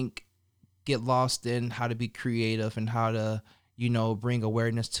 I think, get lost in how to be creative and how to, you know, bring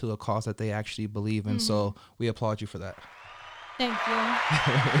awareness to a cause that they actually believe in. So we applaud you for that. Thank you.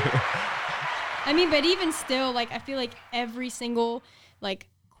 I mean, but even still, like, I feel like every single, like,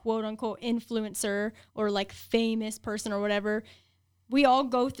 quote unquote influencer or like famous person or whatever, we all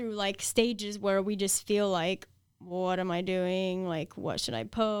go through like stages where we just feel like, what am I doing? Like, what should I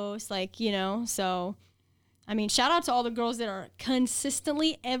post? Like, you know, so I mean, shout out to all the girls that are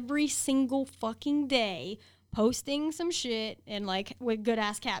consistently every single fucking day posting some shit and like with good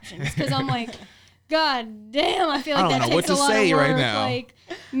ass captions. Cause I'm like, God damn, I feel like that takes a lot of work. Right now. Like,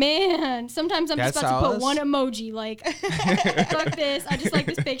 man, sometimes I'm just about to put one emoji, like, fuck this. I just like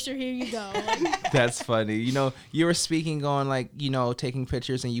this picture. Here you go. Like, that's funny. You know, you were speaking on, like, you know, taking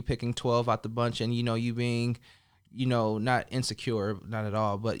pictures and you picking 12 out the bunch and, you know, you being, you know, not insecure, not at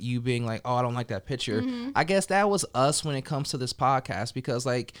all, but you being like, oh, I don't like that picture. I guess that was us when it comes to this podcast because,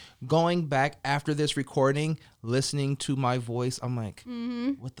 like, going back after this recording, listening to my voice, I'm like,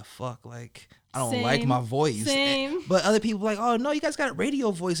 what the fuck? Like, I don't like my voice. But other people are like, oh, no, you guys got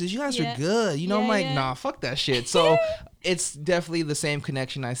radio voices. You guys are good. You know, I'm like, nah, fuck that shit. So it's definitely the same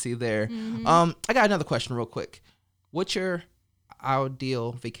connection I see there. I got another question real quick. What's your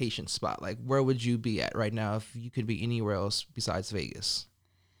ideal vacation spot? Like, where would you be at right now if you could be anywhere else besides Vegas?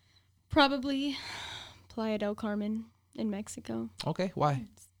 Probably Playa del Carmen in Mexico. Okay, why?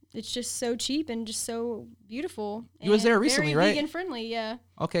 It's just so cheap and just so beautiful. You was there recently, very right? Vegan friendly, yeah.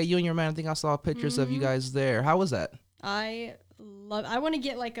 Okay, you and your man. I think I saw pictures of you guys there. How was that? I want to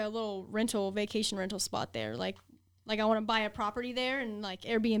get like a little vacation rental spot there. Like I want to buy a property there and like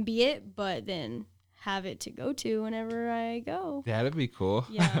Airbnb it, but then have it to go to whenever I go. That'd be cool.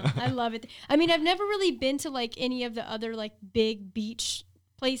 Yeah, I love it. I mean, I've never really been to like any of the other like big beach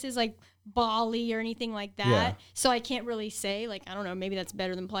places like Bali or anything like that. Yeah. So I can't really say, like, I don't know, maybe that's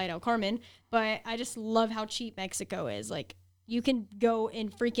better than Playa del Carmen, but I just love how cheap Mexico is. Like, you can go and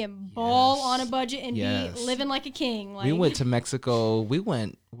freaking ball on a budget and be living like a king. Like, we went to Mexico. We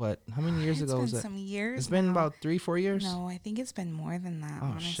went, how many years ago was It's that? been some years. It's been now. about 3-4 years. No, I think it's been more than that. Oh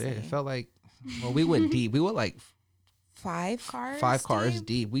honestly. shit! It felt like, well, we went deep. We went like 5 cars. 5 cars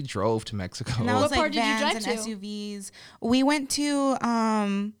deep. We drove to Mexico. And that was What part like did you vans drive and to? SUVs. We went to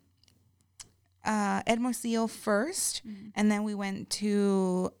Hermosillo first, and then we went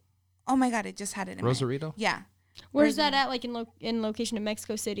to. Oh my God! It just had it in Rosarito? Yeah. where's that at? Like in location of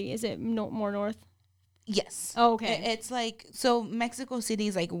Mexico City? Is it more north? Yes. Oh, okay. It's like, so Mexico City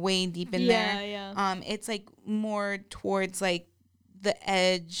is like way deep in Yeah, there. yeah. It's like more towards like the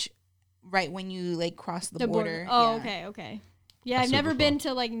edge, right when you like cross the border. Oh, Yeah. okay. Yeah, That's I've never super been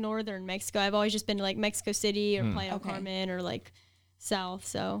cool. to like northern Mexico. I've always just been to like Mexico City or Playa del Okay. Carmen or like south.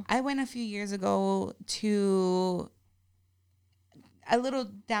 So I went a few years ago to a little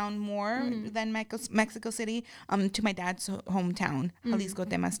down more than Mexico City, to my dad's hometown, Jalisco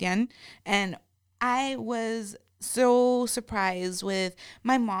Temastian, and I was so surprised with,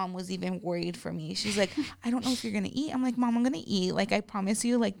 my mom was even worried for me. She's like, I don't know if you're gonna eat. I'm like, Mom, I'm gonna eat. Like, I promise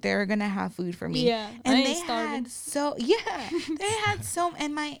you, like, they're gonna have food for me. Yeah, I and ain't they starving. had they had so,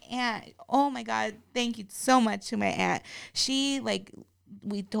 and my aunt, oh my God, thank you so much to my aunt. She, like,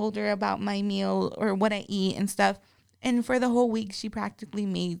 we told her about my meal or what I eat and stuff. And for the whole week, she practically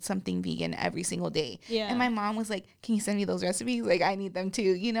made something vegan every single day. Yeah. And my mom was like, can you send me those recipes? Like, I need them too,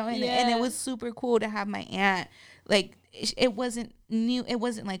 you know? And Yeah. it was super cool to have my aunt. Like, it wasn't new. It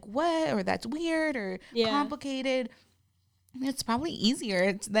wasn't like, what? Or that's weird or complicated. It's probably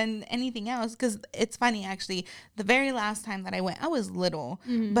easier than anything else, because it's funny, actually. The very last time that I went, I was little,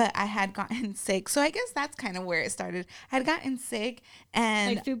 but I had gotten sick. So I guess that's kind of where it started. I had gotten sick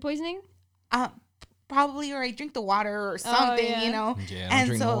and... like food poisoning? Probably, or I drink the water or something, yeah. you know? Yeah, and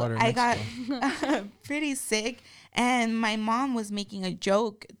drink no so water in I got Mexico. pretty sick, and my mom was making a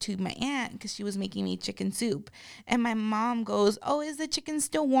joke to my aunt because she was making me chicken soup. And my mom goes, oh, is the chicken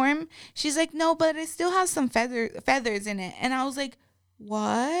still warm? She's like, no, but it still has some feathers in it. And I was like,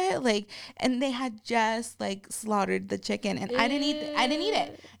 what? Like, and they had just like slaughtered the chicken, and I didn't eat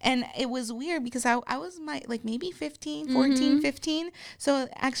it. And it was weird because I was like maybe 14, 15. So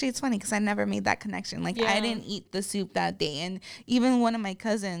actually it's funny because I never made that connection. Like, I didn't eat the soup that day. And even one of my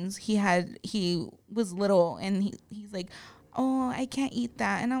cousins, he was little, and he's like, oh, I can't eat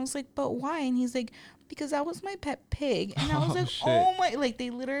that. And I was like, but why? And he's like, because that was my pet pig. And I was like, shit. oh my, like, they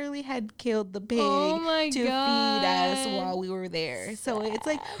literally had killed the pig to feed us while we were there. So it's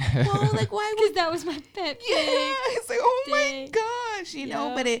like, well, like, why would... Because that was my pet pig. Yeah, it's like, oh Dang. my gosh, you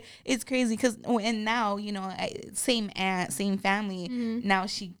know, but it's crazy because, and now, you know, same aunt, same family, now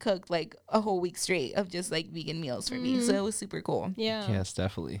she cooked like a whole week straight of just like vegan meals for me. So it was super cool. Yeah. Yes,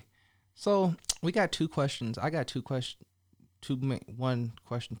 definitely. So we got 2 questions. I got 2 questions.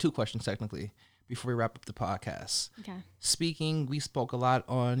 2 questions technically before we wrap up the podcast. Okay. We spoke a lot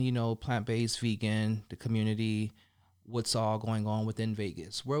on, you know, plant-based, vegan, the community, what's all going on within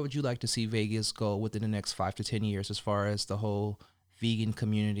Vegas. Where would you like to see Vegas go within the next 5 to 10 years as far as the whole vegan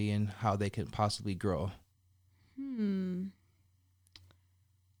community and how they can possibly grow? I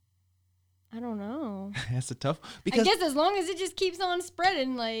don't know. That's a tough, I because guess as long as it just keeps on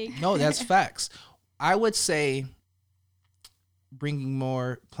spreading, like... no, that's facts. I would say bringing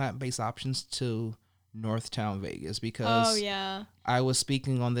more plant-based options to Northtown Vegas, because I was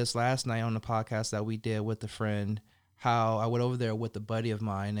speaking on this last night on the podcast that we did with a friend, how I went over there with a buddy of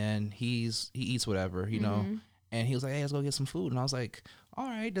mine, and he eats whatever, you know, and he was like, hey, let's go get some food. And I was like, all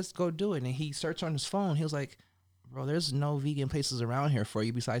right, let's go do it. And he searched on his phone. He was like, bro, there's no vegan places around here for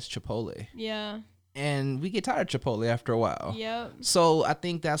you besides Chipotle. Yeah. And we get tired of Chipotle after a while. Yep. So I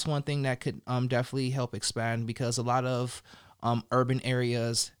think that's one thing that could definitely help expand, because a lot of urban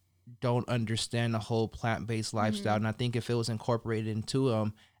areas don't understand the whole plant-based lifestyle. And I think if it was incorporated into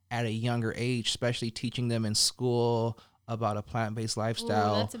them at a younger age, especially teaching them in school about a plant-based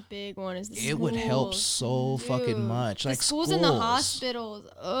lifestyle, Ooh, that's a big one. it would help so fucking much. The Like schools and the hospitals.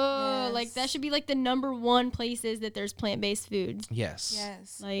 Oh, like that should be like the number 1 places that there's plant-based food. Yes.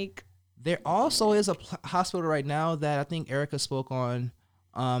 Like, there also is a hospital right now that I think Erica spoke on,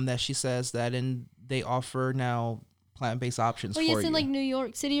 that she says that they offer now plant-based options for you. It's in like New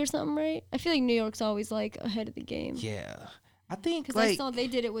York City or something, right? I feel like New York's always like ahead of the game. Yeah. I think Because like, I saw they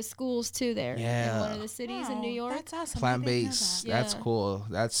did it with schools too there. Yeah. In one of the cities in New York. That's awesome. plant-based, that's Yeah. cool.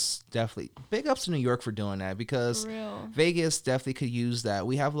 That's definitely big ups to New York for doing that, because For real. Vegas definitely could use that.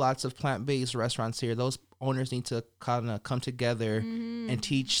 We have lots of plant-based restaurants here. Those owners need to kind of come together and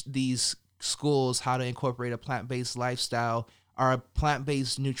teach these schools how to incorporate a plant-based lifestyle or a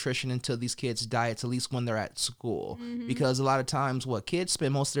plant-based nutrition into these kids' diets, at least when they're at school. Because a lot of times kids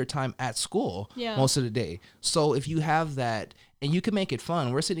spend most of their time at school most of the day. So if you have that, and you can make it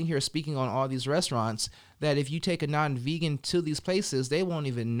fun. We're sitting here speaking on all these restaurants that if you take a non-vegan to these places, they won't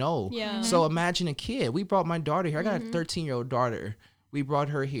even know. So imagine a kid. We brought my daughter here. I got a 13-year-old daughter. We brought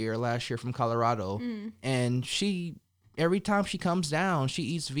her here last year from Colorado, and every time she comes down, she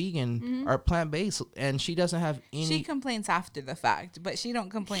eats vegan or plant-based, and she doesn't have any. She complains after the fact, but she don't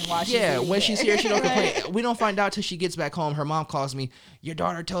complain while she's eating when it. she's here, she don't complain. We don't find out till she gets back home. Her mom calls me, "Your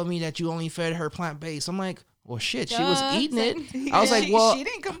daughter told me that you only fed her plant-based." I'm like, well, shit, she was eating it. I was like, well, she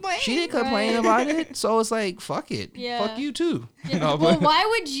didn't complain. She didn't complain about it. So it's like, fuck it. Fuck you too. You know, well, why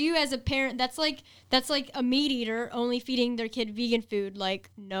would you as a parent, that's like a meat eater only feeding their kid vegan food. Like,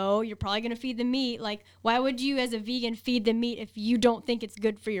 no, you're probably going to feed the meat. Like, why would you as a vegan feed the meat if you don't think it's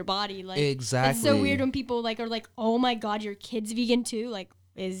good for your body? Like, exactly. It's so weird when people are like, oh my God, your kid's vegan too. Like,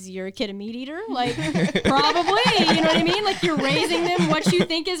 is your kid a meat eater? Like, probably. You know what I mean? Like, you're raising them what you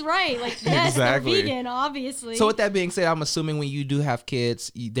think is right. Like, yes, exactly. They're vegan, obviously. So with that being said, I'm assuming when you do have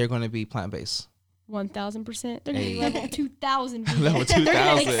kids, they're going to be plant-based. 1,000%. They're going to be level 2,000 vegan. Level 2,000. They're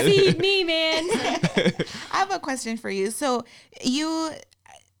going to exceed me, man. I have a question for you. So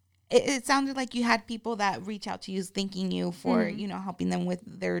it sounded like you had people that reach out to you thanking you for, helping them with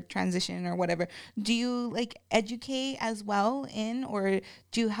their transition or whatever. Do you like educate as well or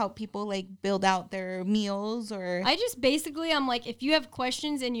do you help people like build out their meals or? I just basically, I'm like, if you have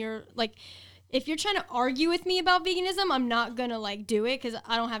questions and you're like, if you're trying to argue with me about veganism, I'm not going to like do it because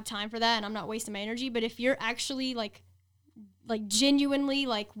I don't have time for that and I'm not wasting my energy. But if you're actually like genuinely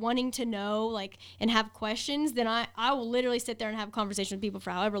like wanting to know like and have questions, then I will literally sit there and have a conversation with people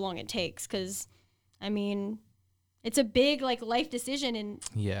for however long it takes, because I mean it's a big like life decision, and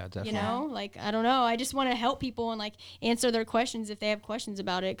definitely. Like I don't know, I just want to help people and like answer their questions if they have questions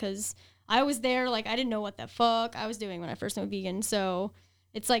about it, because I was there, like I didn't know what the fuck I was doing when I first went vegan. So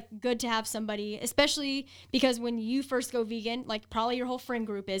it's like good to have somebody, especially because when you first go vegan, like probably your whole friend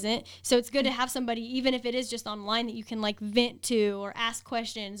group isn't. So it's good to have somebody, even if it is just online, that you can like vent to or ask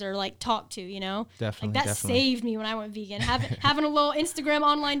questions or like talk to, Definitely. Like that saved me when I went vegan. Having a little Instagram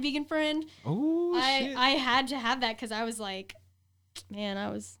online vegan friend. Oh, shit. I had to have that because I was like, man, I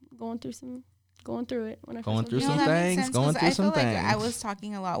was going through it when I going through first some things. Going through some things. I was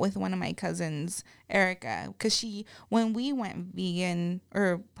talking a lot with one of my cousins, Erica, because when we went vegan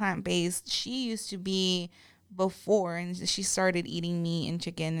or plant-based, she used to be before, and she started eating meat and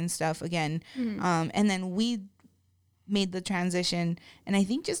chicken and stuff again. And then we made the transition, and I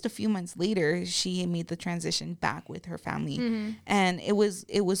think just a few months later she made the transition back with her family. And it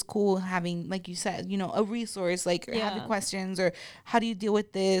was cool having, like you said, a resource, like having questions or how do you deal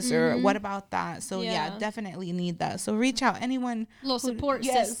with this or what about that. So definitely need that. So reach out, anyone, little support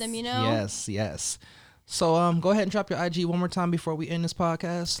system, yes. So go ahead and drop your IG one more time before we end this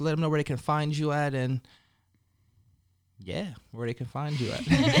podcast. Let them know where they can find you at, and where they can find you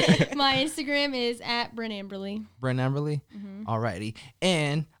at. My Instagram is at Brin Amberlee. Brin Amberlee? Alrighty.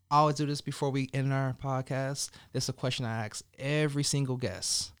 And I always do this before we end our podcast. This is a question I ask every single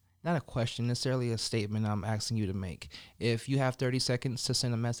guest. Not a question, necessarily a statement I'm asking you to make. If you have 30 seconds to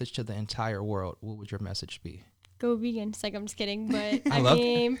send a message to the entire world, what would your message be? Go vegan. It's like, I'm just kidding, but I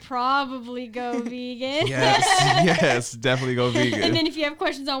mean, probably go vegan. Yes, definitely go vegan. And then if you have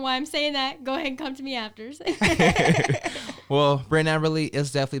questions on why I'm saying that, go ahead and come to me after. Well, Brin Amberlee, it's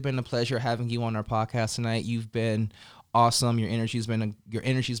definitely been a pleasure having you on our podcast tonight. You've been awesome. Your energy's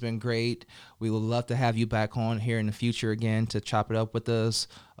been great. We would love to have you back on here in the future again to chop it up with us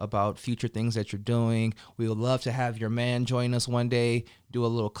about future things that you're doing. We would love to have your man join us one day, do a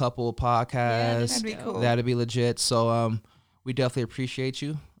little couple podcast. Yeah, that'd be cool. That'd be legit. So we definitely appreciate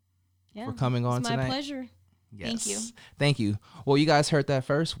you for coming on tonight. It's my pleasure. Yes. Thank you. Well, you guys heard that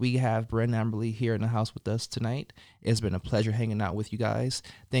first. We have Brin Amberlee here in the house with us tonight. It's been a pleasure hanging out with you guys.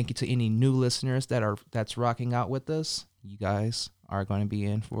 Thank you to any new listeners that's rocking out with us. You guys are going to be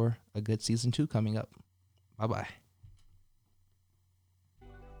in for a good season 2 coming up. Bye-bye.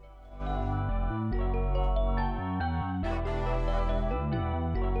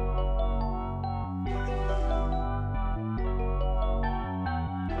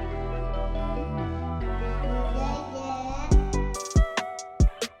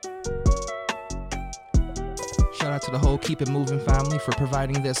 Shout out to the whole Keep It Moving family for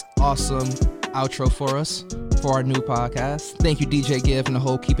providing this awesome outro for us for our new podcast. Thank you, DJ Give and the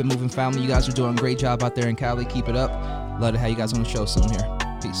whole Keep It Moving family. You guys are doing a great job out there in Cali. Keep it up. Love to have you guys on the show soon here.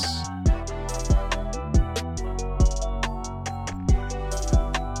 Peace.